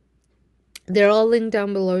they're all linked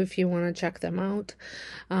down below if you want to check them out.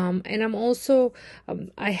 And I'm also,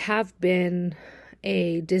 I have been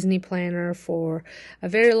a Disney planner for a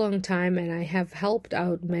very long time, and I have helped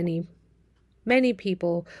out many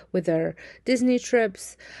people with their Disney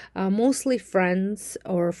trips, mostly friends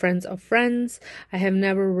or friends of friends. I have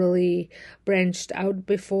never really branched out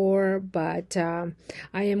before, but I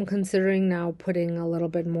am considering now putting a little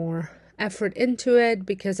bit more effort into it,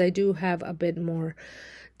 because I do have a bit more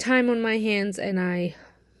time on my hands, and I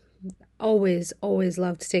always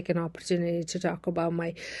love to take an opportunity to talk about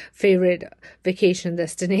my favorite vacation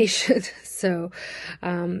destination. So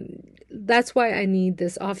that's why I need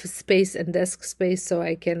this office space and desk space, so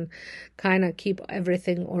I can kind of keep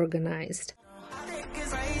everything organized.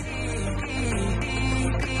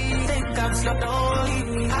 I'm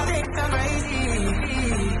slowly, I think I'm crazy. I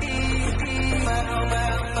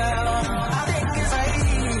think it's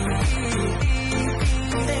crazy.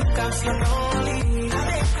 Think I'm slowly, I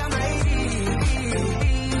think I'm crazy.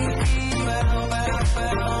 I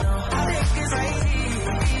think it's crazy.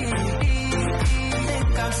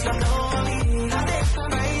 Think I'm slowly, I think I'm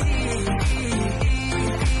crazy. I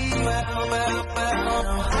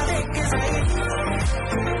think it's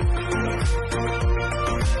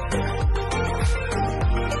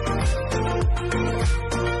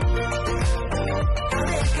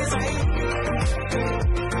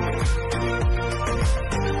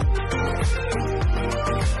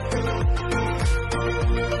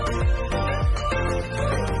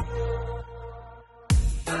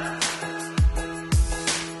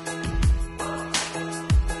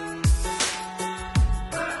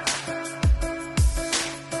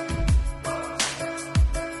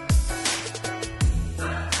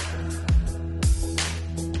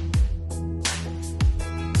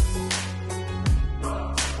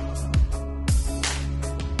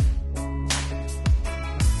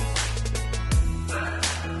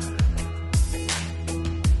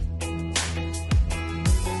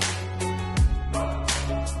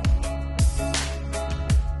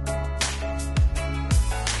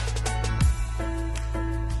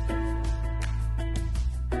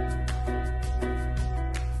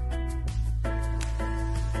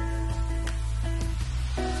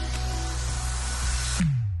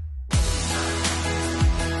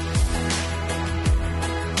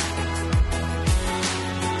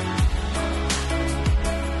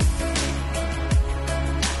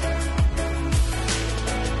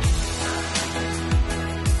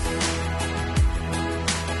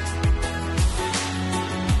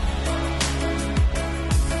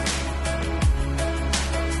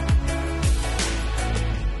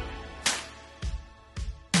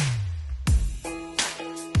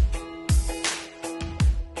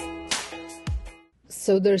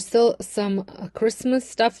So there's still some Christmas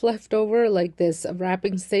stuff left over, like this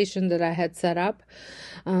wrapping station that I had set up.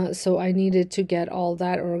 So I needed to get all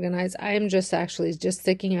that organized. I am just actually just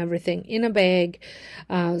sticking everything in a bag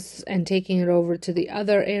and taking it over to the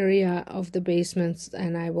other area of the basement,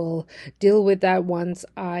 and I will deal with that once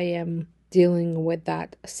I am dealing with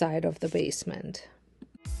that side of the basement.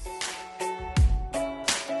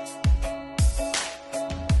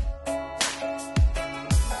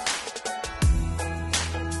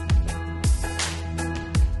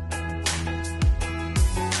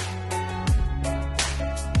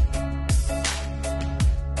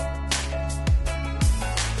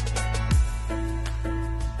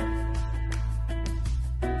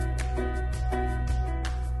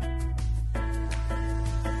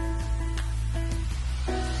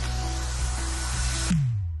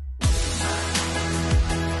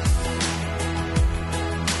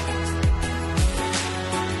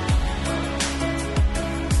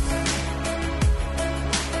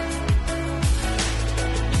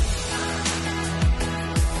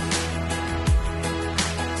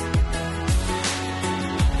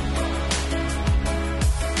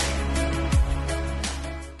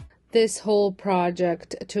 This whole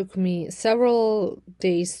project took me several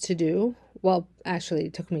days to do. Well, actually,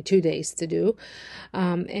 it took me 2 days to do.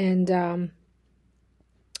 You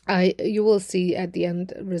will see at the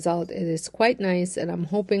end result, it is quite nice, and I'm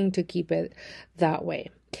hoping to keep it that way.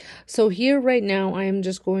 So here right now, I am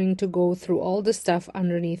just going to go through all the stuff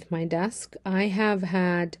underneath my desk. I have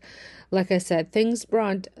had, like I said, things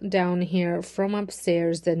brought down here from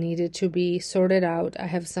upstairs that needed to be sorted out. I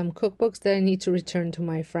have some cookbooks that I need to return to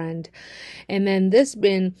my friend. And then this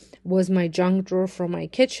bin was my junk drawer from my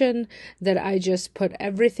kitchen that I just put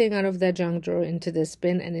everything out of that junk drawer into this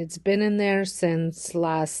bin. And it's been in there since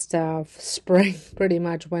last spring, pretty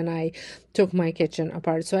much, when I took my kitchen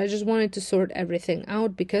apart. So I just wanted to sort everything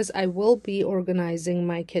out because I will be organizing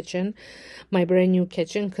my kitchen, my brand new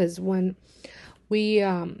kitchen, because when we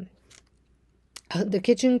the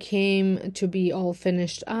kitchen came to be all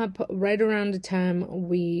finished up right around the time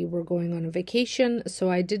we were going on a vacation.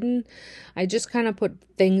 So I just kind of put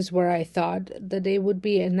things where I thought that they would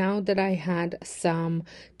be. And now that I had some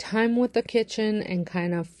time with the kitchen and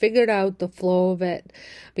kind of figured out the flow of it,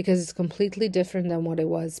 because it's completely different than what it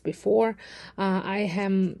was before, I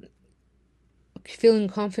am feeling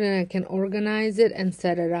confident I can organize it and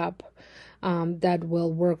set it up. That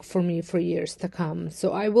will work for me for years to come.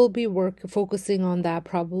 So I will be focusing on that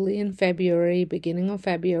probably in February, beginning of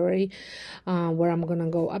February, where I'm gonna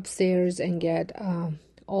go upstairs and get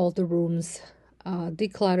all the rooms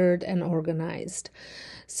decluttered and organized.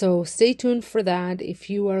 So stay tuned for that. If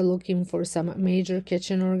you are looking for some major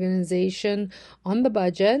kitchen organization on the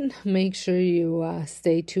budget, make sure you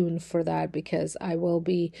stay tuned for that, because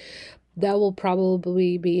that will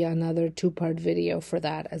probably be another 2-part video for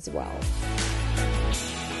that as well.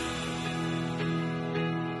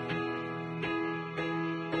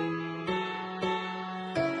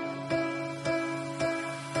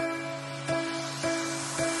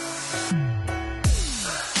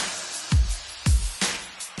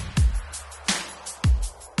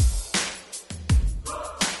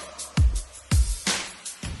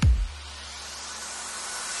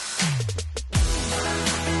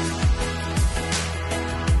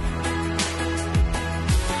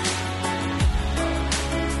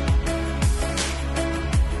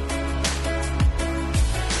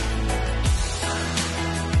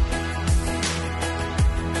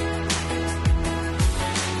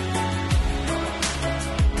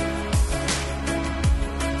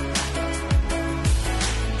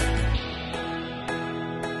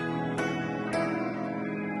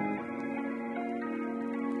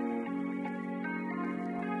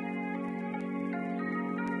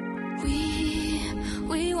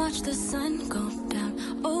 We watch the sun go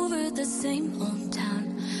down over the same old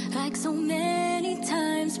town, like so many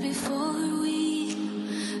times before. We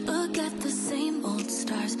look at the same old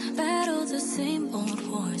stars, battle the same old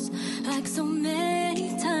wars, like so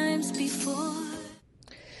many times before.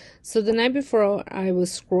 So the night before, I was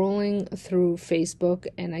scrolling through Facebook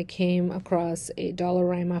and I came across a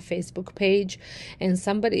Dollarama Facebook page, and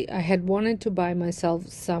I had wanted to buy myself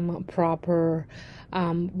some proper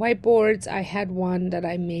whiteboards. I had one that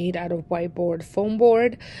I made out of whiteboard foam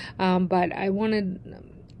board, but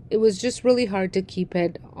it was just really hard to keep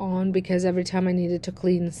it on, because every time I needed to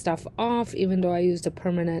clean stuff off, even though I used a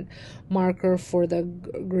permanent marker for the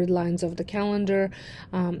grid lines of the calendar,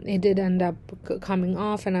 it did end up coming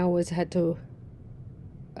off, and I always had to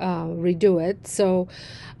redo it. So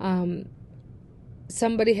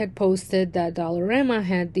somebody had posted that Dollarama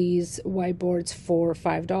had these whiteboards for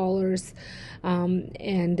 $5,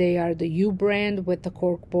 and they are the U brand with the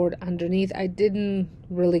corkboard underneath. I didn't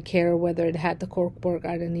really care whether it had the corkboard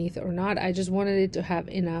underneath or not. I just wanted it to have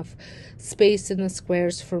enough space in the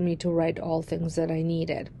squares for me to write all things that I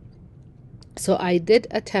needed. So I did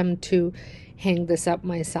attempt to hang this up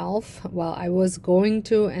myself. Well, I was going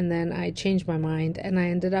to, and then I changed my mind and I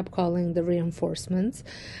ended up calling the reinforcements,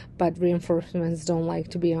 but reinforcements don't like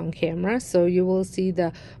to be on camera, so you will see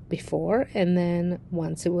the before and then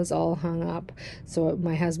once it was all hung up. So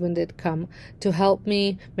my husband did come to help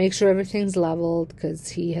me make sure everything's leveled, because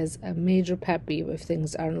he has a major pet peeve if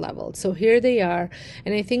things aren't leveled. So here they are,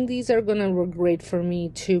 and I think these are gonna work great for me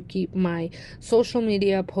to keep my social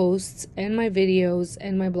media posts and my videos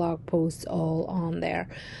and my blog posts all on there.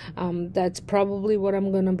 That's probably what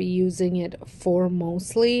I'm gonna be using it for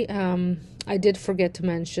mostly. I did forget to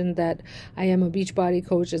mention that I am a Beachbody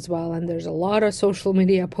coach as well, and there's a lot of social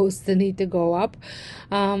media posts that need to go up.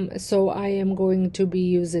 So I am going to be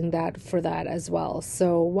using that for that as well.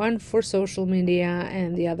 So one for social media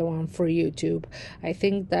and the other one for YouTube. I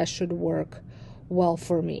think that should work well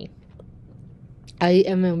for me. I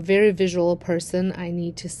am a very visual person. I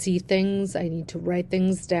need to see things. I need to write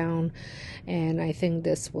things down. And I think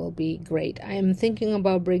this will be great. I am thinking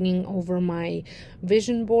about bringing over my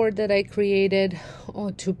vision board that I created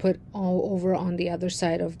to put all over on the other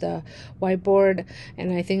side of the whiteboard.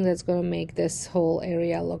 And I think that's going to make this whole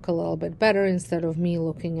area look a little bit better, instead of me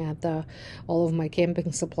looking at all of my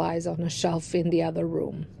camping supplies on a shelf in the other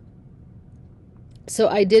room. So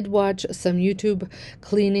I did watch some YouTube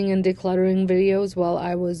cleaning and decluttering videos while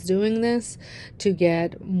I was doing this to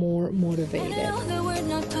get more motivated. I know that we're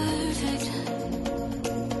not perfect,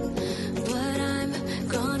 but I'm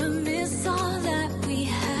gonna miss all that we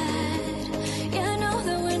had. Yeah, I know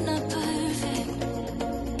that we're not perfect,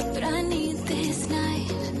 but I need this night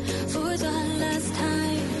for the last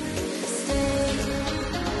time.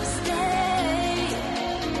 Stay.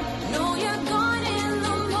 No, you're gone in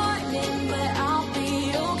the morning, but I'll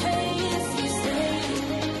be okay if you stay.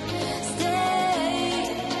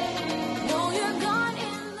 No, you're gone in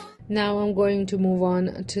the... Now I'm going to move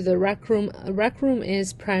on to the rec room. A rec room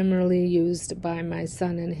is primarily used by my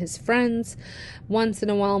son and his friends. Once in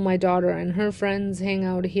a while my daughter and her friends hang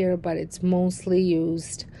out here, but it's mostly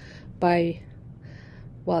used by,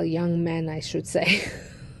 well, young men, I should say.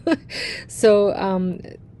 So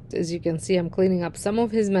as you can see, I'm cleaning up some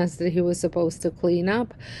of his mess that he was supposed to clean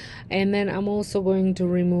up. And then I'm also going to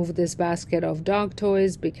remove this basket of dog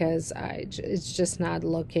toys, because it's just not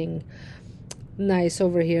looking nice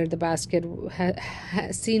over here. The basket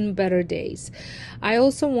has seen better days. I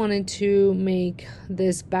also wanted to make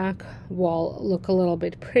this back wall look a little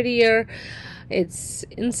bit prettier. It's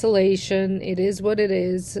insulation. It is what it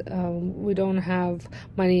is. We don't have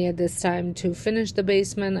money at this time to finish the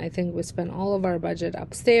basement. I think we spent all of our budget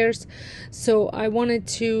upstairs. So I wanted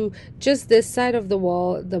to, just this side of the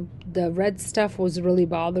wall, the red stuff was really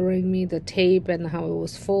bothering me, the tape and how it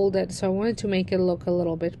was folded. So I wanted to make it look a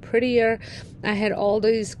little bit prettier. I had all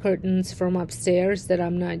these curtains from upstairs that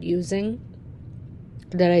I'm not using,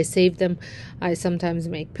 that I save them. I sometimes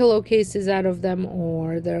make pillowcases out of them,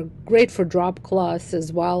 or they're great for drop cloths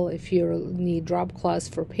as well if you need drop cloths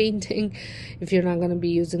for painting, if you're not going to be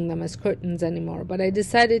using them as curtains anymore. But I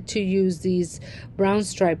decided to use these brown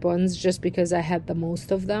stripe ones just because I had the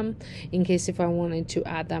most of them, in case if I wanted to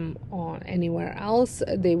add them on anywhere else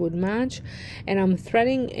they would match. And I'm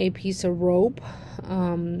threading a piece of rope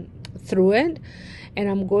through it, and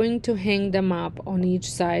I'm going to hang them up on each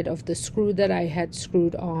side of the screw that I had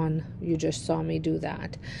screwed on. You just saw me do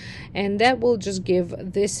that, and that will just give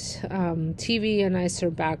this TV a nicer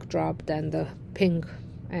backdrop than the pink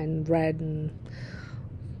and red and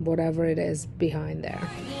whatever it is behind there.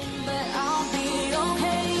 But I'll be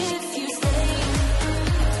okay if you stay.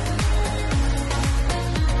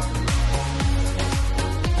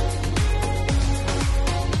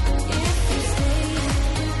 If you stay.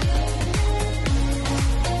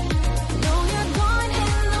 No, you're gone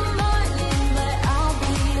in the morning, but I'll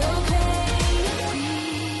be okay.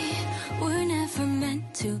 We were never meant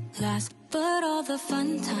to last, but all the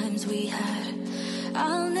fun times we had,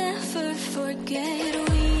 I'll never forget.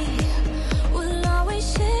 We will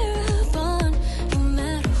always share a bond, no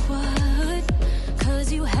matter what.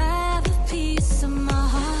 'Cause you have a piece of my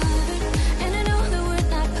heart, and I know that we're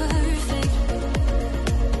not perfect,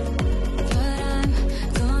 but I'm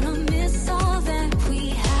gonna miss all that we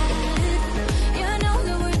had. Yeah, I know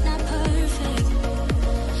that we're not perfect,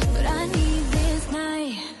 but I need this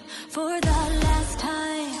night for the last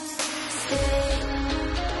time. Stay,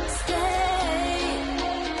 stay.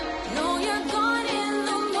 No, you're gone in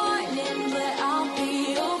the morning, but I'll be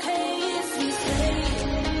okay if you stay,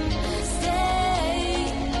 stay.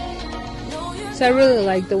 No, you're So I really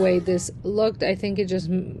like the way this looked. I think it just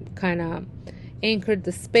kind of anchored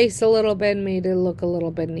the space a little bit, made it look a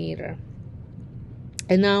little bit neater.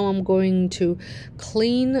 And now I'm going to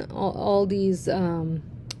clean all these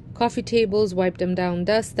coffee tables, wipe them down,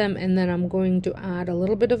 dust them, and then I'm going to add a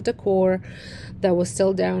little bit of decor that was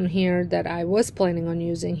still down here that I was planning on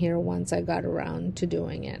using here once I got around to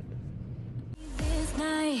doing it. this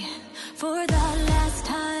night for the last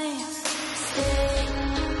time. Stay,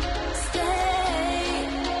 stay.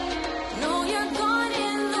 No, you're gone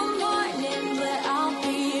in the morning, but I'll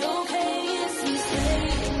be okay if you stay,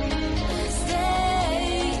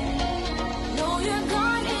 stay. No, you're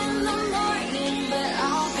gone in the morning, but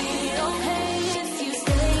I'll be okay if you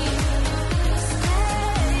stay, stay.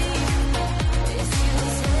 If you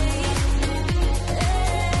stay,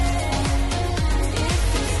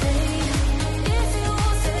 if you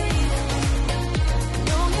stay.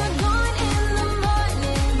 No, you're gone in the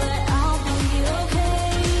morning, but I'll be okay.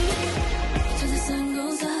 Till the sun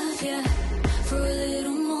goes up, yeah, for a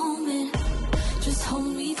little moment. Just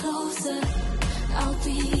hold me closer, I'll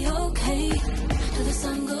be okay. Till the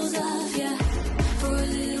sun goes up, yeah, for a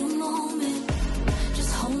little moment.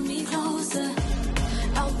 Just hold me closer,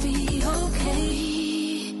 I'll be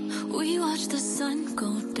okay. We watch the sun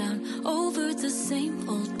go down over the same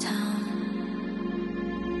old town.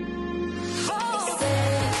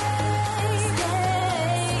 Stay, stay.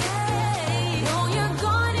 No, you're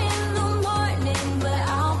gone in the morning, but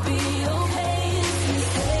I'll be okay if you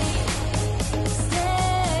stay,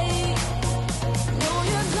 stay. No,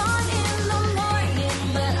 you're gone in the morning,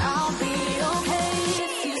 but I'll be okay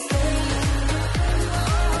if you stay.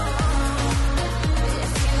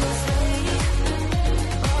 If you stay, if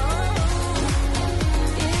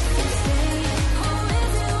you stay, oh,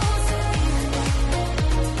 if you stay.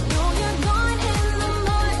 No, you're gone in the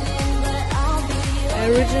morning, but I'll be I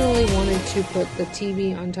originally wanted to put the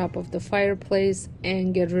TV on top of the fireplace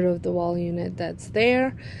and get rid of the wall unit that's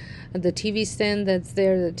there, the TV stand that's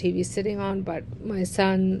there, the TV sitting on, but my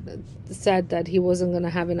son said that he wasn't going to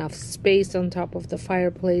have enough space on top of the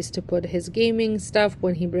fireplace to put his gaming stuff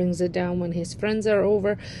when he brings it down when his friends are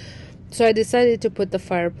over. So I decided to put the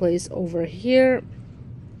fireplace over here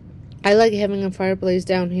I like having a fireplace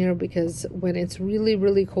down here because when it's really,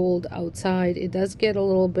 really cold outside, it does get a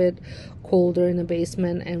little bit colder in the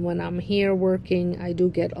basement. And when I'm here working, I do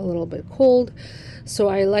get a little bit cold. So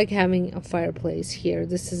I like having a fireplace here.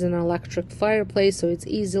 This is an electric fireplace, so it's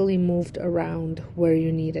easily moved around where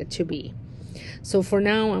you need it to be. So for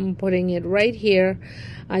now, I'm putting it right here.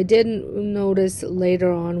 I did notice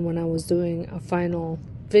later on when I was doing a final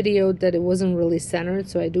video that it wasn't really centered,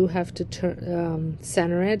 so I do have to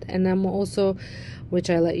center it. And I'm also, which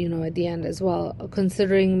I let you know at the end as well,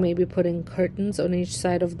 considering maybe putting curtains on each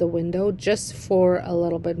side of the window just for a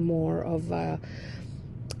little bit more of a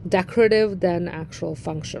decorative than actual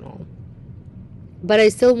functional. But I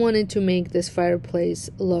still wanted to make this fireplace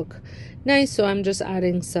look nice, so I'm just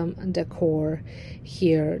adding some decor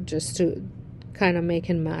here just to kind of make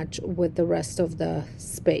it match with the rest of the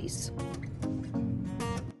space.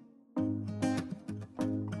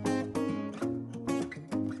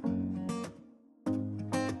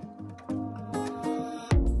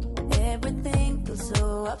 Everything feels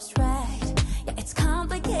so abstract. Yeah, it's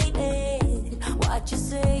complicated. What you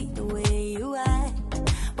say, the way you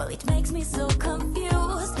act. Well, it makes me so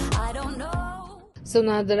confused. I don't know. So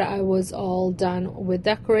now that I was all done with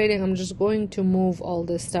decorating, I'm just going to move all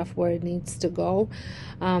this stuff where it needs to go.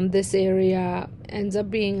 This area ends up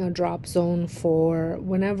being a drop zone for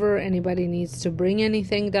whenever anybody needs to bring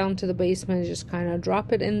anything down to the basement, just kind of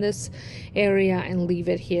drop it in this area and leave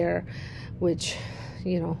it here, which,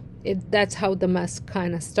 you know, that's how the mess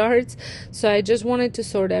kind of starts. So I just wanted to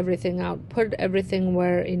sort everything out, put everything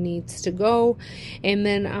where it needs to go, and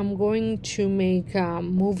then I'm going to make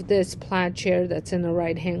move this plaid chair that's in the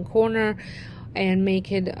right hand corner and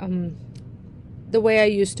make it the way I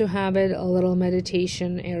used to have it, a little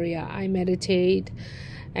meditation area. I meditate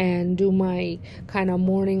and do my kind of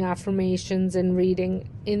morning affirmations and reading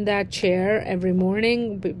in that chair every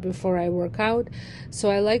morning before I work out. So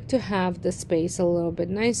I like to have the space a little bit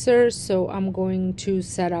nicer. So I'm going to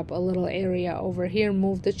set up a little area over here,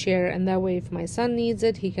 move the chair, and that way if my son needs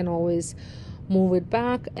it, he can always move it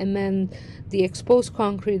back. And then the exposed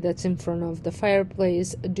concrete that's in front of the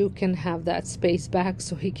fireplace, Duke can have that space back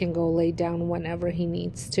so he can go lay down whenever he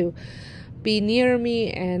needs to be near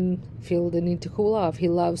me and feel the need to cool off. He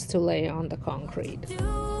loves to lay on the concrete.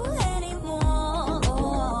 Do anymore.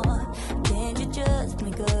 Can't you just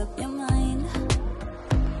make up your mind?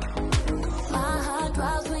 My heart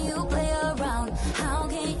drops when you play around. How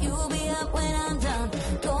can you be up when I'm down?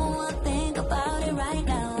 Don't wanna think about it right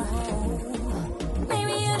now.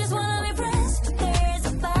 Maybe you just wanna be pressed. There's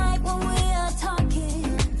a vibe when we are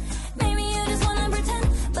talking. Maybe you just wanna pretend,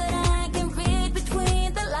 but I can read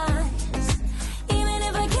between the lines. Even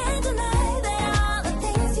if I can't deny that all the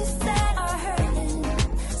things you said are hurting,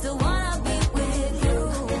 still wanna be with you.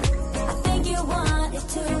 I think you want it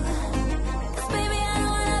too. 'Cause baby, I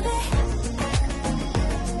don't wanna be.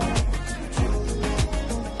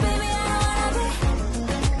 Baby, I don't wanna be.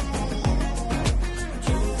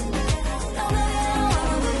 No, baby, I don't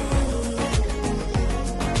wanna be.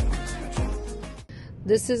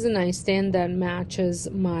 This is a nightstand that matches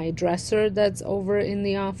my dresser that's over in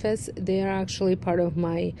the office. They are actually part of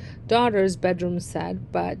my daughter's bedroom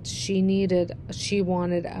set, but she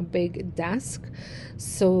wanted a big desk.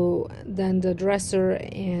 So then the dresser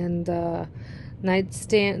and the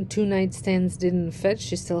nightstand, two nightstands didn't fit.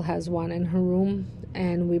 She still has one in her room,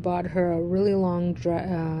 and we bought her a really long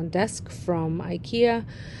desk from IKEA.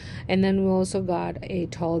 And then we also got a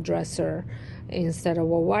tall dresser. Instead of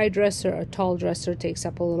a wide dresser, a tall dresser takes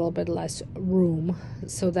up a little bit less room,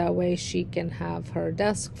 so that way she can have her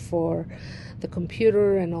desk for the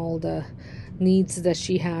computer and all the needs that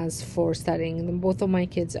she has for studying. And both of my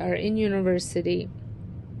kids are in university.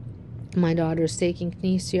 My daughter's taking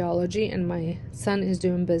kinesiology and my son is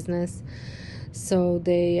doing business. So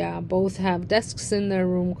they both have desks in their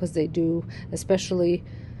room because they do, especially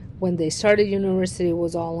when they started university, it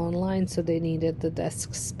was all online, so they needed the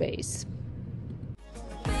desk space.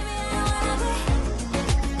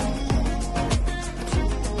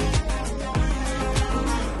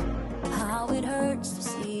 How it hurts to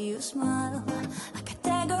see you smile like a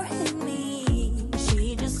dagger in me.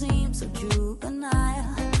 She just seems so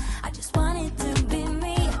juvenile. I just want it to be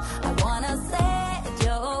me. I wanna set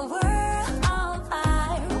your world on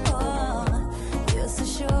fire. Oh, you're so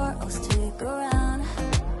sure I'll stick around.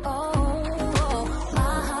 Oh, my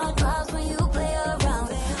heart drops when you play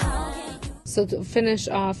around. How can you? So to finish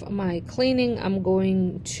off my cleaning, I'm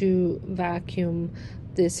going to vacuum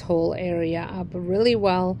this whole area up really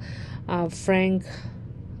well.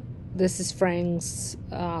 This is Frank's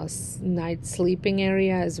night sleeping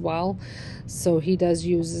area as well. So he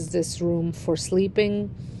uses this room for sleeping.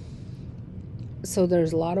 So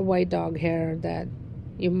there's a lot of white dog hair that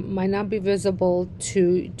you might not be visible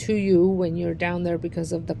to you when you're down there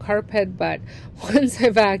because of the carpet, but once I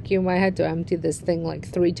vacuum, I had to empty this thing like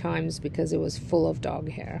 3 times because it was full of dog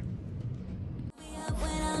hair.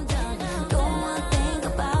 When I'm done, don't wanna think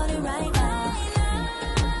about it right now.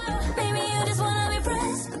 Maybe you just wanna be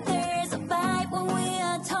friends, but there's a vibe when we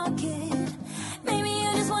are talking. Maybe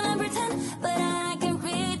you just wanna pretend, but I can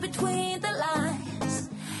read between the lines.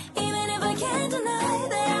 Even if I can't deny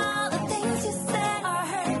that all the things you said are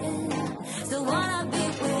hurting, still wanna be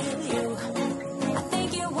with you. I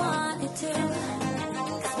think you want it too.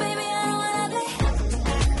 'Cause baby, I don't wanna be.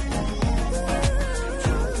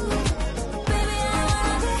 Baby, I don't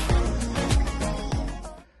wanna be.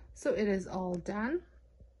 So it is all done.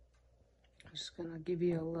 I'm just gonna give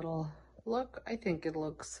you a little look. I think it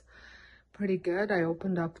looks pretty good. I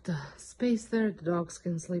opened up the space there. The dogs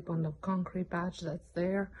can sleep on the concrete patch that's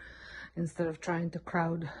there instead of trying to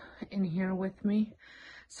crowd in here with me.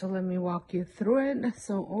 So let me walk you through it.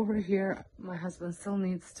 So over here, my husband still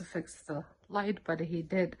needs to fix the light, but he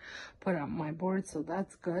did put up my board, so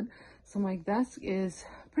that's good. So my desk is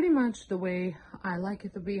pretty much the way I like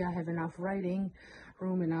it to be. I have enough writing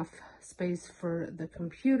room, enough space for the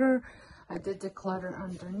computer. I did declutter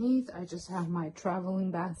underneath. I just have my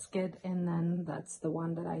traveling basket, and then that's the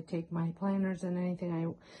one that I take my planners and anything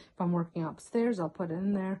if I'm working upstairs, I'll put it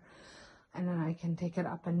in there, and then I can take it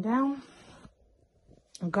up and down.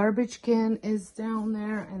 A garbage can is down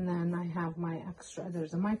there, and then I have my extra,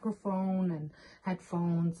 there's a microphone and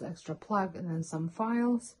headphones, extra plug, and then some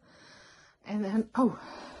files. And then, oh,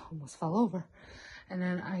 almost fell over. And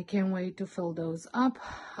then I can't wait to fill those up.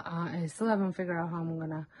 I still haven't figured out how I'm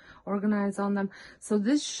gonna organize on them. So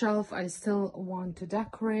this shelf I still want to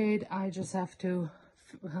decorate. I just have to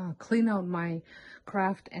clean out my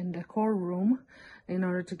craft and decor room in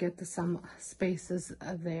order to get to some spaces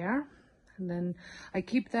there. And then I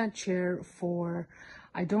keep that chair for,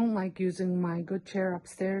 I don't like using my good chair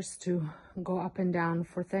upstairs to go up and down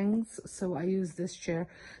for things. So I use this chair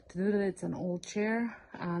to do that. It's an old chair.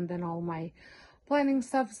 And then all my planning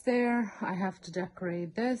stuff's there. I have to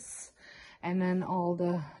decorate this. And then all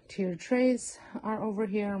the tier trays are over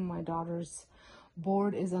here. My daughter's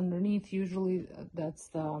board is underneath. Usually that's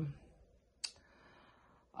the,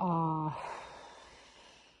 not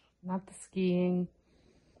the skiing,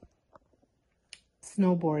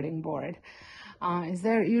 snowboarding board is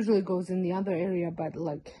there. It usually goes in the other area, but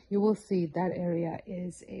like you will see, that area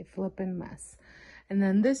is a flippin' mess. And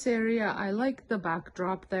then this area, I like the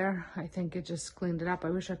backdrop there. I think it just cleaned it up. I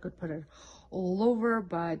wish I could put it all over,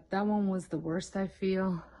 but that one was the worst, I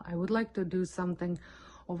feel. I would like to do something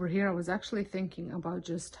over here. I was actually thinking about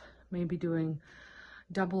just maybe doing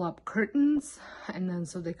double up curtains, and then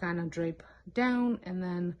so they kind of drape down, and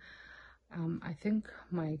then I think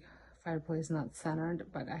my fireplace not centered,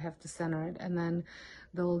 but I have to center it, and then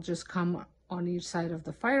they'll just come on each side of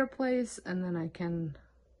the fireplace, and then I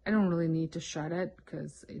don't really need to shut it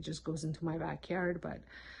because it just goes into my backyard, but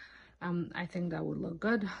I think that would look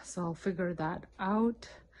good. So I'll figure that out,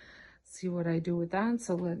 see what I do with that.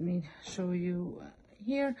 So let me show you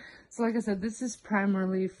here. So like I said, this is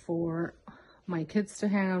primarily for my kids to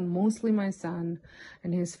hang out. Mostly my son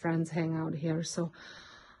and his friends hang out here. So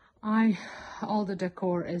all the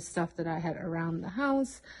decor is stuff that I had around the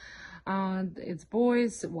house. It's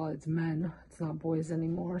boys, well, it's men, it's not boys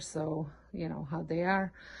anymore, so you know how they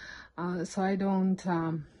are. So I don't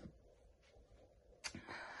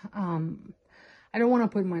want to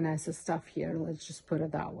put my nicest stuff here, let's just put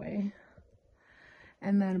it that way.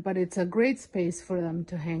 And then, but it's a great space for them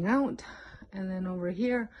to hang out. And then over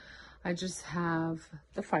here, I just have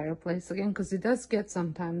the fireplace again, because it does get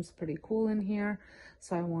sometimes pretty cool in here.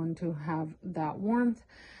 So I want to have that warmth.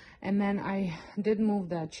 And then I did move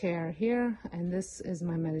that chair here, and this is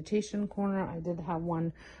my meditation corner. I did have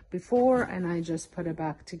one before, and I just put it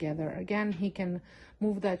back together again. He can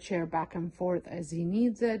move that chair back and forth as he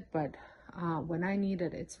needs it, but when I need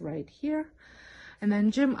it, it's right here. And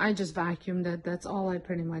then gym, I just vacuumed it. That's all I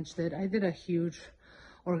pretty much did. I did a huge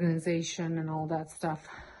organization and all that stuff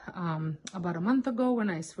about a month ago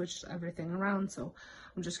when I switched everything around, so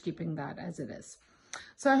I'm just keeping that as it is.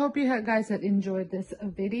 So I hope you guys had enjoyed this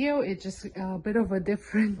video. It's just a bit of a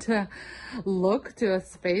different look to a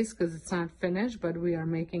space because it's not finished, but we are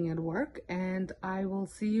making it work. And I will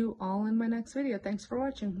see you all in my next video. Thanks for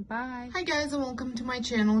watching. Bye. Hi guys, and welcome to my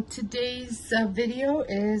channel. Today's video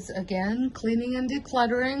is again cleaning and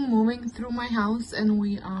decluttering, moving through my house, and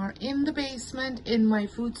we are in the basement in my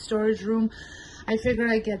food storage room. I figured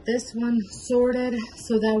I'd get this one sorted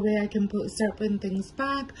so that way I can start putting things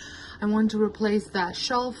back. I want to replace that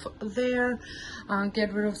shelf there,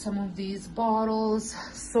 get rid of some of these bottles,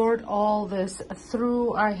 sort all this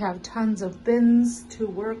through. I have tons of bins to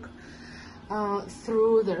work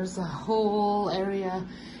through. There's a whole area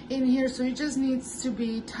in here, so it just needs to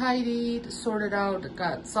be tidied, sorted out.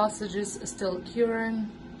 Got sausages still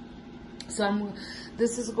curing. So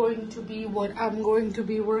this is going to be what I'm going to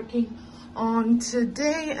be working on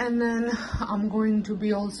today, and then I'm going to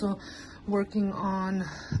be also working on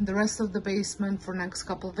the rest of the basement for next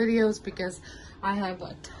couple videos, because I have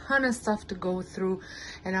a ton of stuff to go through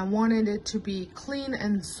and I wanted it to be clean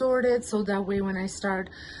and sorted, so that way when I start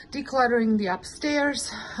decluttering the upstairs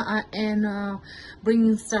and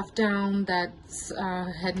bringing stuff down that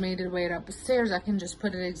had made its way upstairs, I can just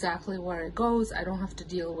put it exactly where it goes. I don't have to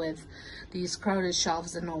deal with these crowded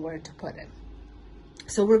shelves and know where to put it.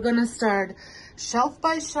 So we're gonna start shelf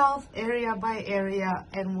by shelf, area by area,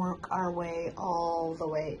 and work our way all the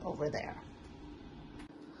way over there.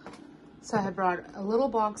 So I brought a little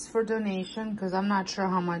box for donation because I'm not sure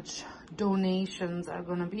how much donations are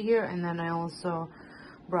gonna be here. And then I also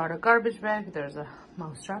brought a garbage bag. There's a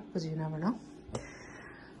mouse trap because you never know.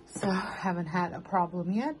 So I haven't had a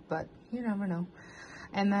problem yet, but you never know.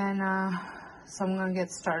 And then, so I'm gonna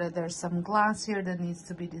get started. There's some glass here that needs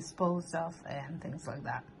to be disposed of and things like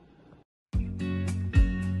that.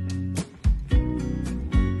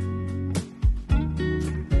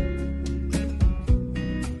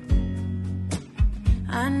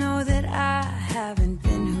 I know that I haven't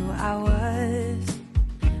been who I was.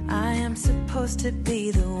 I am supposed to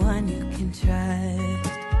be the one you can trust.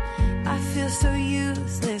 I feel so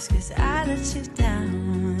useless cause I let you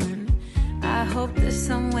down. I hope there's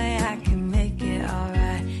some way I can make it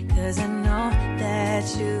alright, cause I know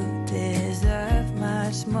that you deserve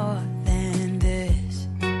much more than this.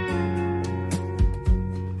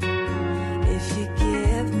 If you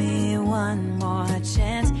give me one more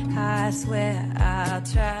chance, I swear I'll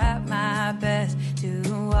try my best to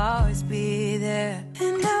always be there.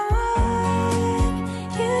 And I want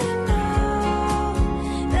you to know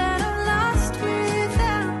that I'm lost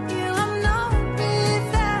without you. I'm known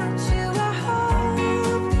without you. I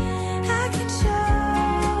hope I can show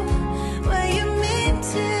what you mean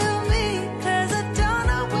to me, cause I don't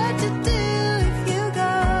know what to do if you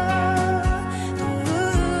go.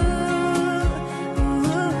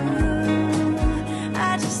 Ooh,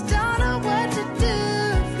 I just don't know what to do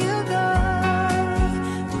if you go.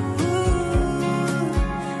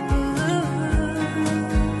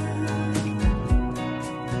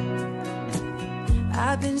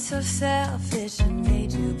 I've been so selfish and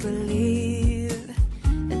made you believe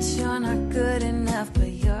that you're not good enough, but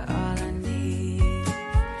you're all I need.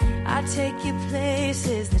 I take you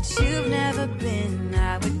places that you've never been.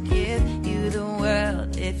 I would give you the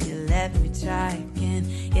world if you let me try again.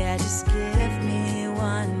 Yeah, just give me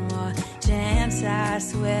one more chance. I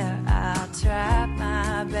swear I'll try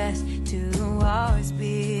my best to always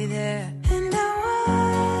be there. And I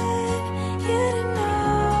want you to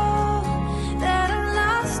know that I'm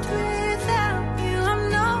lost without you. I'm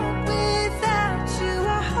known without you.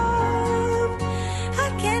 I hope I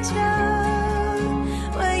can show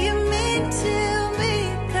what you mean to me,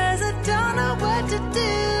 cause I don't know what to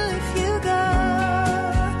do if you go.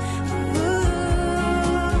 Ooh,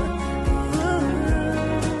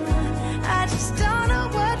 I just don't know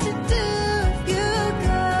what to do if you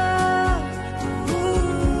go.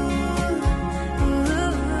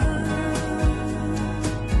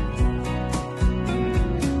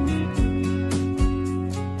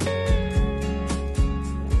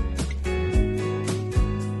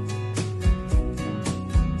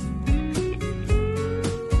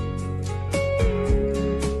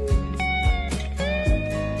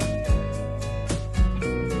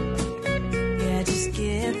 Yeah, just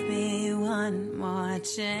give me one more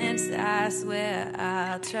chance. I swear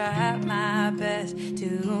I'll try my best to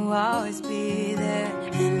always be there.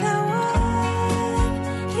 And I want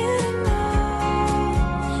you to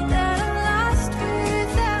know that I'm lost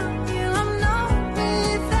without you. I'm known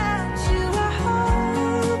without you. I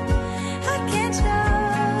hope I can show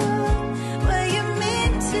what you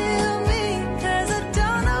mean to me, cause I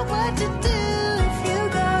don't know what to do if you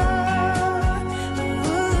go.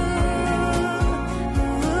 Ooh,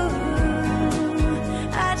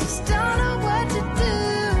 I just don't know what to do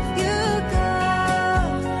if you go.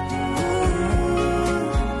 Ooh,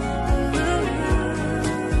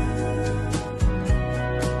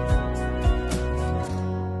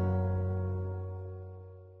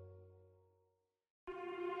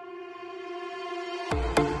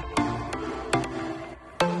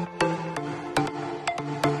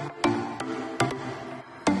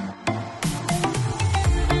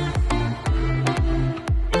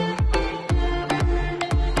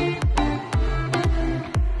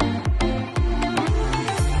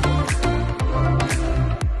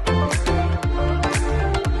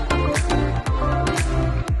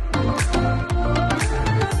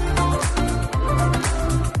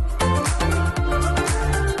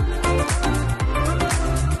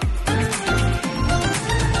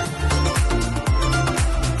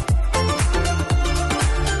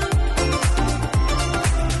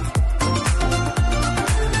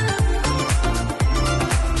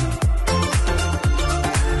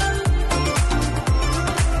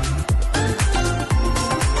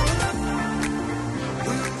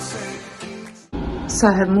 so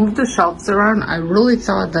I had moved the shelves around. I really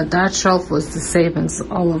thought that that shelf was the same as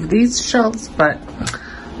all of these shelves, but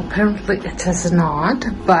apparently it is not.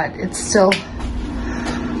 But it still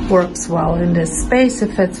works well in this space.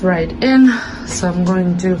 It fits right in. So I'm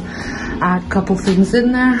going to add a couple things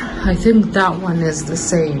in there. I think that one is the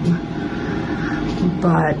same,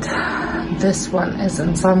 but this one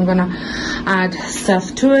isn't. So I'm gonna add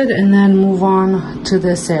stuff to it and then move on to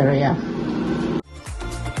this area.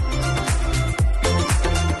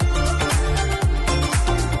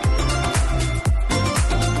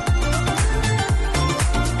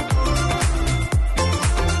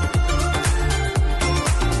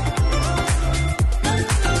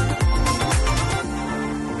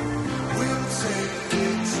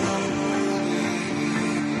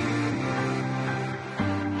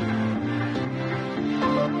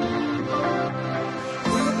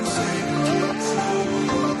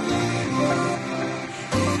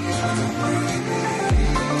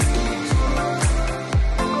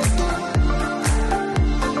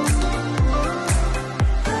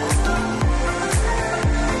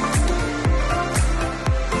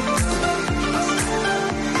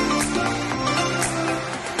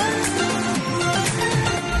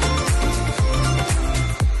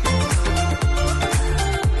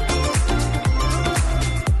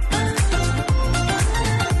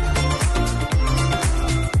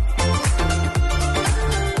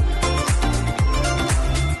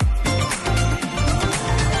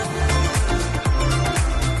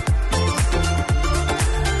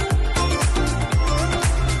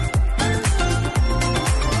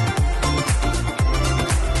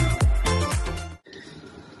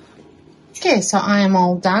 Okay, so I am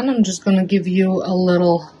all done. I'm just going to give you a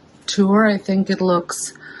little tour. I think it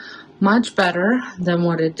looks much better than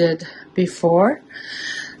what it did before.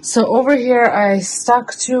 So over here I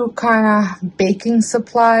stuck to kind of baking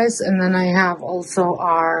supplies, and then I have also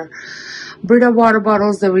our Brita water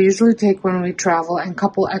bottles that we usually take when we travel, and a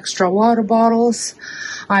couple extra water bottles.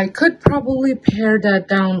 I could probably pare that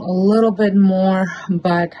down a little bit more,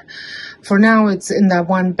 but for now it's in that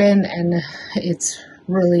one bin and it's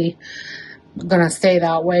really gonna stay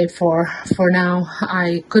that way for now.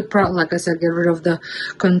 I could probably, like I said, get rid of the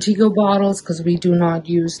Contigo bottles because we do not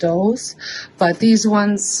use those, but these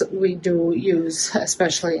ones we do use,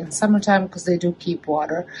 especially in summertime, because they do keep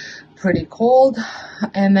water pretty cold.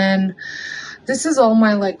 And then this is all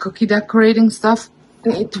my like cookie decorating stuff. I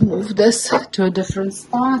need to move this to a different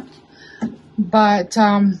spot, but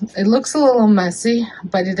it looks a little messy,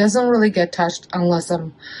 but it doesn't really get touched unless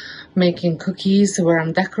I'm making cookies where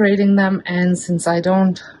I'm decorating them. And since I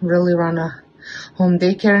don't really run a home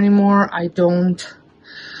daycare anymore, I don't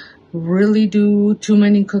really do too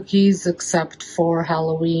many cookies except for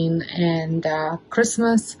Halloween and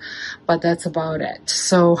Christmas, but that's about it.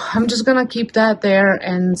 So I'm just gonna keep that there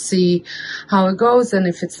and see how it goes, and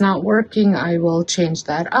if it's not working I will change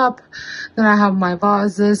that up. Then I have my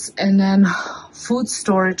vases and then food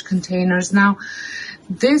storage containers. Now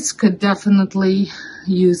this could definitely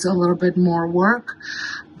use a little bit more work,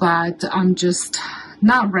 but I'm just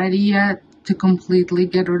not ready yet to completely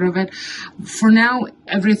get rid of it. For now,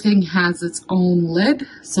 everything has its own lid,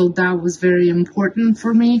 so that was very important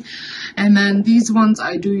for me. And then these ones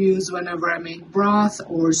I do use whenever I make broth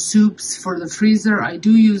or soups for the freezer. I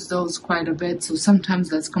do use those quite a bit, so sometimes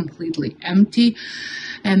that's completely empty.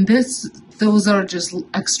 And those are just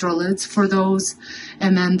extra lids for those.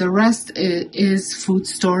 And then the rest is food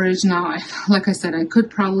storage. Now, like I said, I could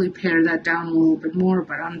probably pare that down a little bit more,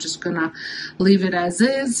 but I'm just gonna leave it as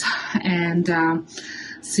is and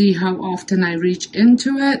see how often I reach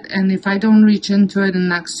into it. And if I don't reach into it in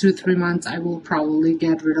the next 2-3 months, I will probably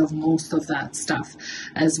get rid of most of that stuff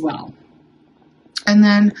as well. And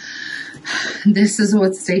then this is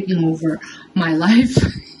what's taking over my life.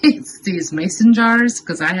 It's these mason jars,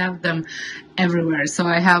 because I have them everywhere. So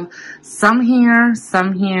I have some here,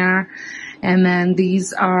 and then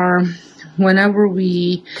these are whenever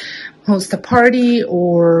we host a party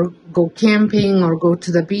or go camping or go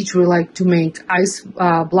to the beach, we like to make ice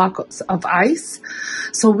blocks of ice.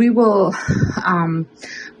 So we will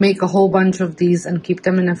make a whole bunch of these and keep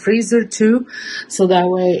them in a freezer too, so that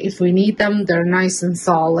way if we need them they're nice and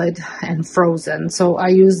solid and frozen. So I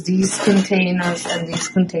use these containers and these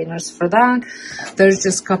containers for that. There's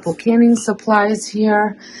just a couple canning supplies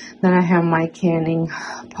here. Then I have my canning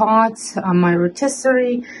pots, my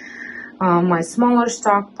rotisserie, my smaller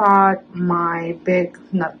stock pot, my big,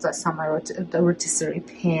 that's not my the rotisserie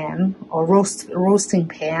pan or roasting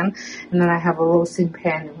pan, and then I have a roasting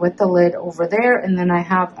pan with the lid over there, and then I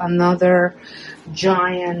have another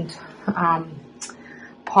giant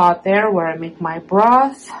pot there where I make my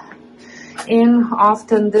broth. in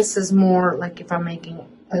often. This is more like if I'm making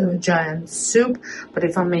a giant soup, but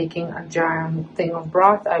if I'm making a giant thing of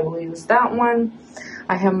broth, I will use that one.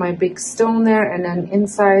 I have my big stone there, and then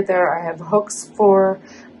inside there I have hooks for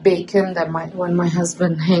bacon that when my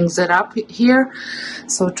husband hangs it up here,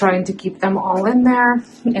 so trying to keep them all in there.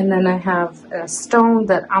 And then I have a stone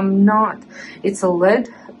that it's a lid,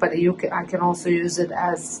 but I can also use it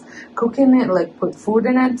as cooking it, like put food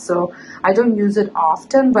in it. So I don't use it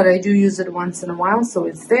often, but I do use it once in a while, so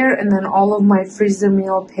it's there. And then all of my freezer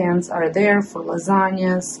meal pans are there for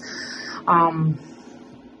lasagnas,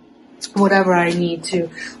 whatever I need to,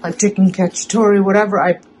 like chicken cacciatore, whatever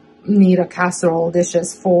I need a casserole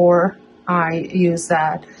dishes for, I use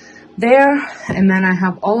that there. And then I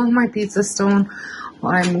have all of my pizza stone.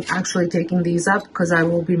 I'm actually taking these up because I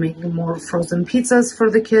will be making more frozen pizzas for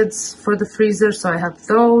the kids for the freezer, so I have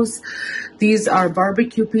those. These are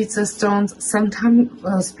barbecue pizza stones,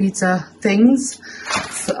 sometimes pizza things.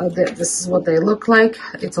 So this is what they look like.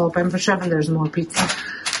 It's all Pamper Chef, and there's more pizza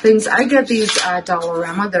things. I get these at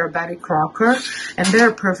Dollarama. They're Betty Crocker, and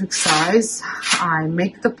they're perfect size. I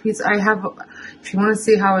make the pizza. If you want to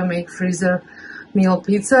see how I make freezer meal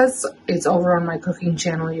pizzas, it's over on my cooking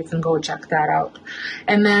channel. You can go check that out.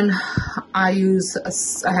 And then I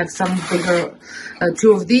have some bigger,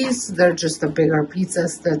 two of these. They're just the bigger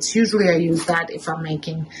pizzas. That's usually I use that if I'm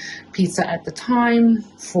making pizza at the time,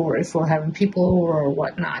 for if we're having people over or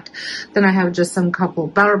whatnot. Then I have just some couple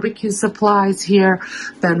barbecue supplies here.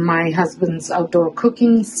 Then my husband's outdoor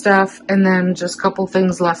cooking stuff, and then just a couple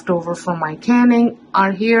things left over from my canning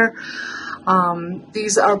are here.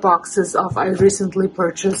 These are boxes I recently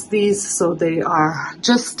purchased these, so they are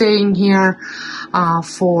just staying here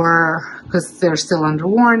because they're still under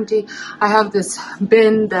warranty. I have this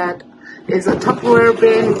bin that is a Tupperware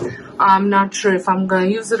bin. I'm not sure if I'm going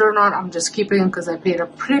to use it or not. I'm just keeping it because I paid a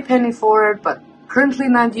pretty penny for it, but currently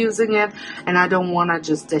not using it, and I don't want to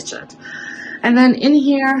just ditch it. And then in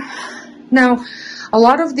here, now, a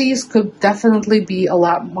lot of these could definitely be a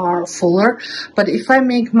lot more fuller, but if I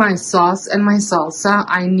make my sauce and my salsa,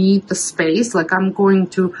 I need the space. Like, I'm going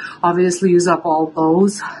to obviously use up all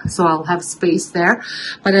those, so I'll have space there,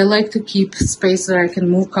 but I like to keep space that I can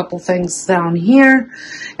move a couple things down here,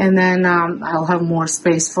 and then I'll have more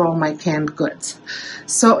space for all my canned goods.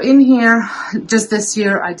 So in here, just this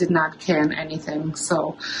year, I did not can anything,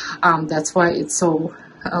 so that's why it's so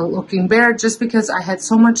looking bare, just because I had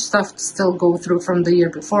so much stuff to still go through from the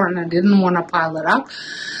year before, and I didn't want to pile it up.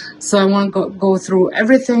 So I want to go through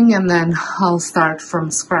everything, and then I'll start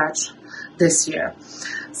from scratch this year.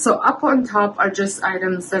 So up on top are just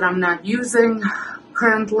items that I'm not using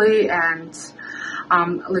currently, and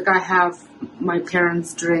like I have my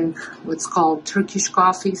parents drink what's called Turkish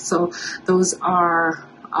coffee, so those are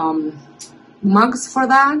mugs for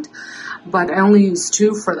that, but I only use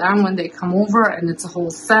 2 for them when they come over, and it's a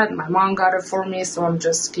whole set. My mom got it for me, so I'm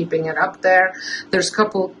just keeping it up there. There's a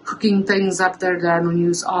couple cooking things up there that I don't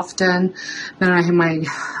use often. Then I have my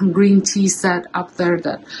green tea set up there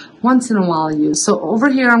that once in a while I use. So over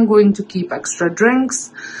here I'm going to keep extra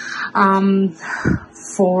drinks. I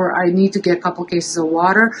need to get a couple cases of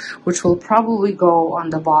water, which will probably go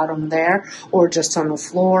on the bottom there or just on the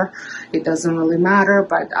floor. It doesn't really matter,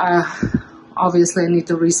 but obviously I need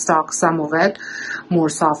to restock some of it, more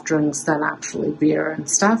soft drinks than actually beer and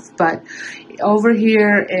stuff. But over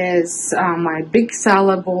here is my big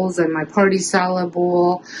salad bowls and my party salad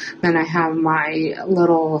bowl. Then I have my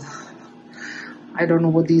little, I don't know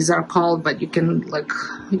what these are called, but you can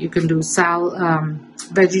do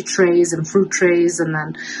veggie trays and fruit trays, and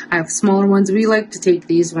then I have smaller ones. We like to take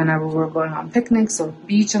these whenever we're going on picnics or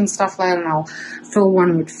beach and stuff like that, and I'll fill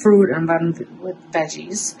one with fruit and one with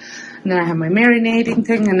veggies. And then I have my marinating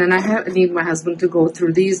thing, and then I need my husband to go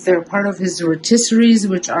through these. They're part of his rotisseries,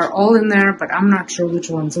 which are all in there, but I'm not sure which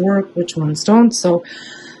ones work, which ones don't. So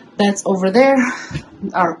that's over there.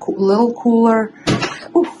 Our little cooler.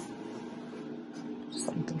 Ooh,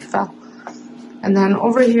 something fell. And then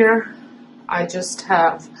over here, I just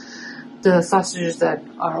have the sausages that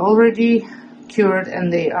are already cured,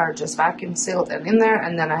 and they are just vacuum sealed and in there.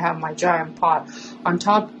 And then I have my giant pot on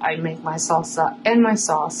top. I make my salsa and my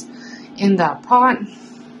sauce in that pot.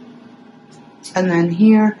 And then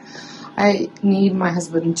here I need my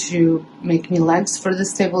husband to make me legs for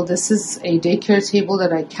this table. This is a daycare table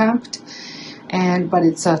that I kept, but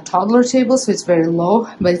it's a toddler table, so it's very low,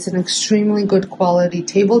 but it's an extremely good quality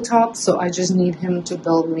tabletop. So I just need him to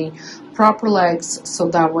build me proper legs, so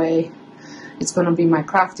that way it's going to be my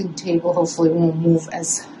crafting table. Hopefully it won't move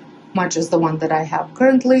as much as the one that I have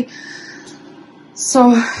currently.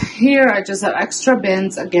 So here I just have extra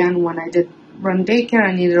bins. Again, when I did run daycare,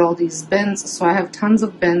 I needed all these bins, so I have tons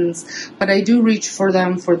of bins, but I do reach for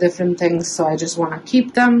them for different things, so I just want to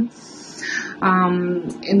keep them.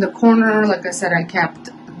 In the corner, like I said, I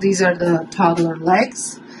kept, these are the toddler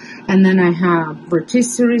legs, and then I have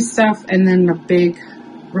rotisserie stuff, and then the big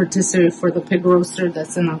rotisserie for the pig roaster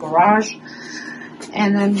that's in the garage.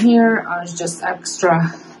 And then here are just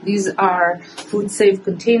extra. These are food safe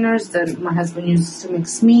containers that my husband uses to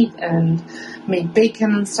mix meat and make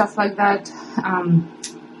bacon and stuff like that.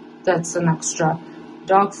 That's an extra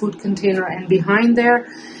dog food container. And behind there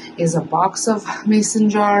is a box of mason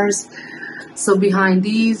jars. So behind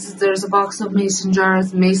these, there's a box of mason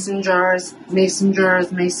jars, mason jars, mason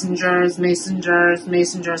jars, mason jars, mason jars,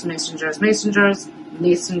 mason jars, mason jars, mason jars,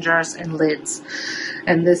 mason jars, and lids.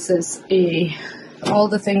 And this is all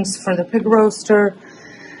the things for the pig roaster.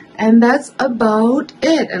 And that's about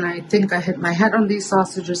it. And I think I hit my head on these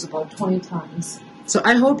sausages about 20 times. So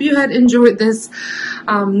I hope you had enjoyed this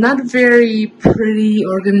not very pretty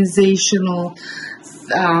organizational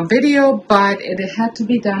video, but it had to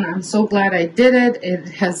be done. I'm so glad I did it. It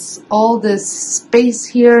has all this space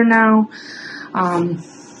here now.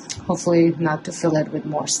 Hopefully not to fill it with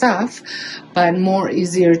more stuff, but more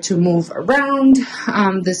easier to move around.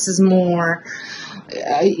 This is more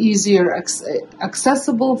easier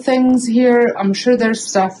accessible things here. I'm sure there's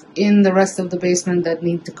stuff in the rest of the basement that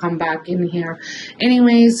need to come back in here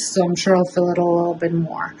anyways, so I'm sure I'll fill it a little bit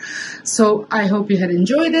more. So I hope you had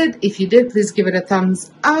enjoyed it. If you did, please give it a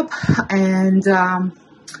thumbs up, and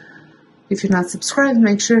if you're not subscribed,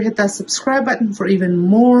 make sure to hit that subscribe button for even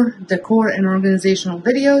more decor and organizational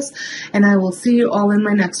videos, and I will see you all in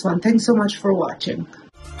my next one. Thanks so much for watching.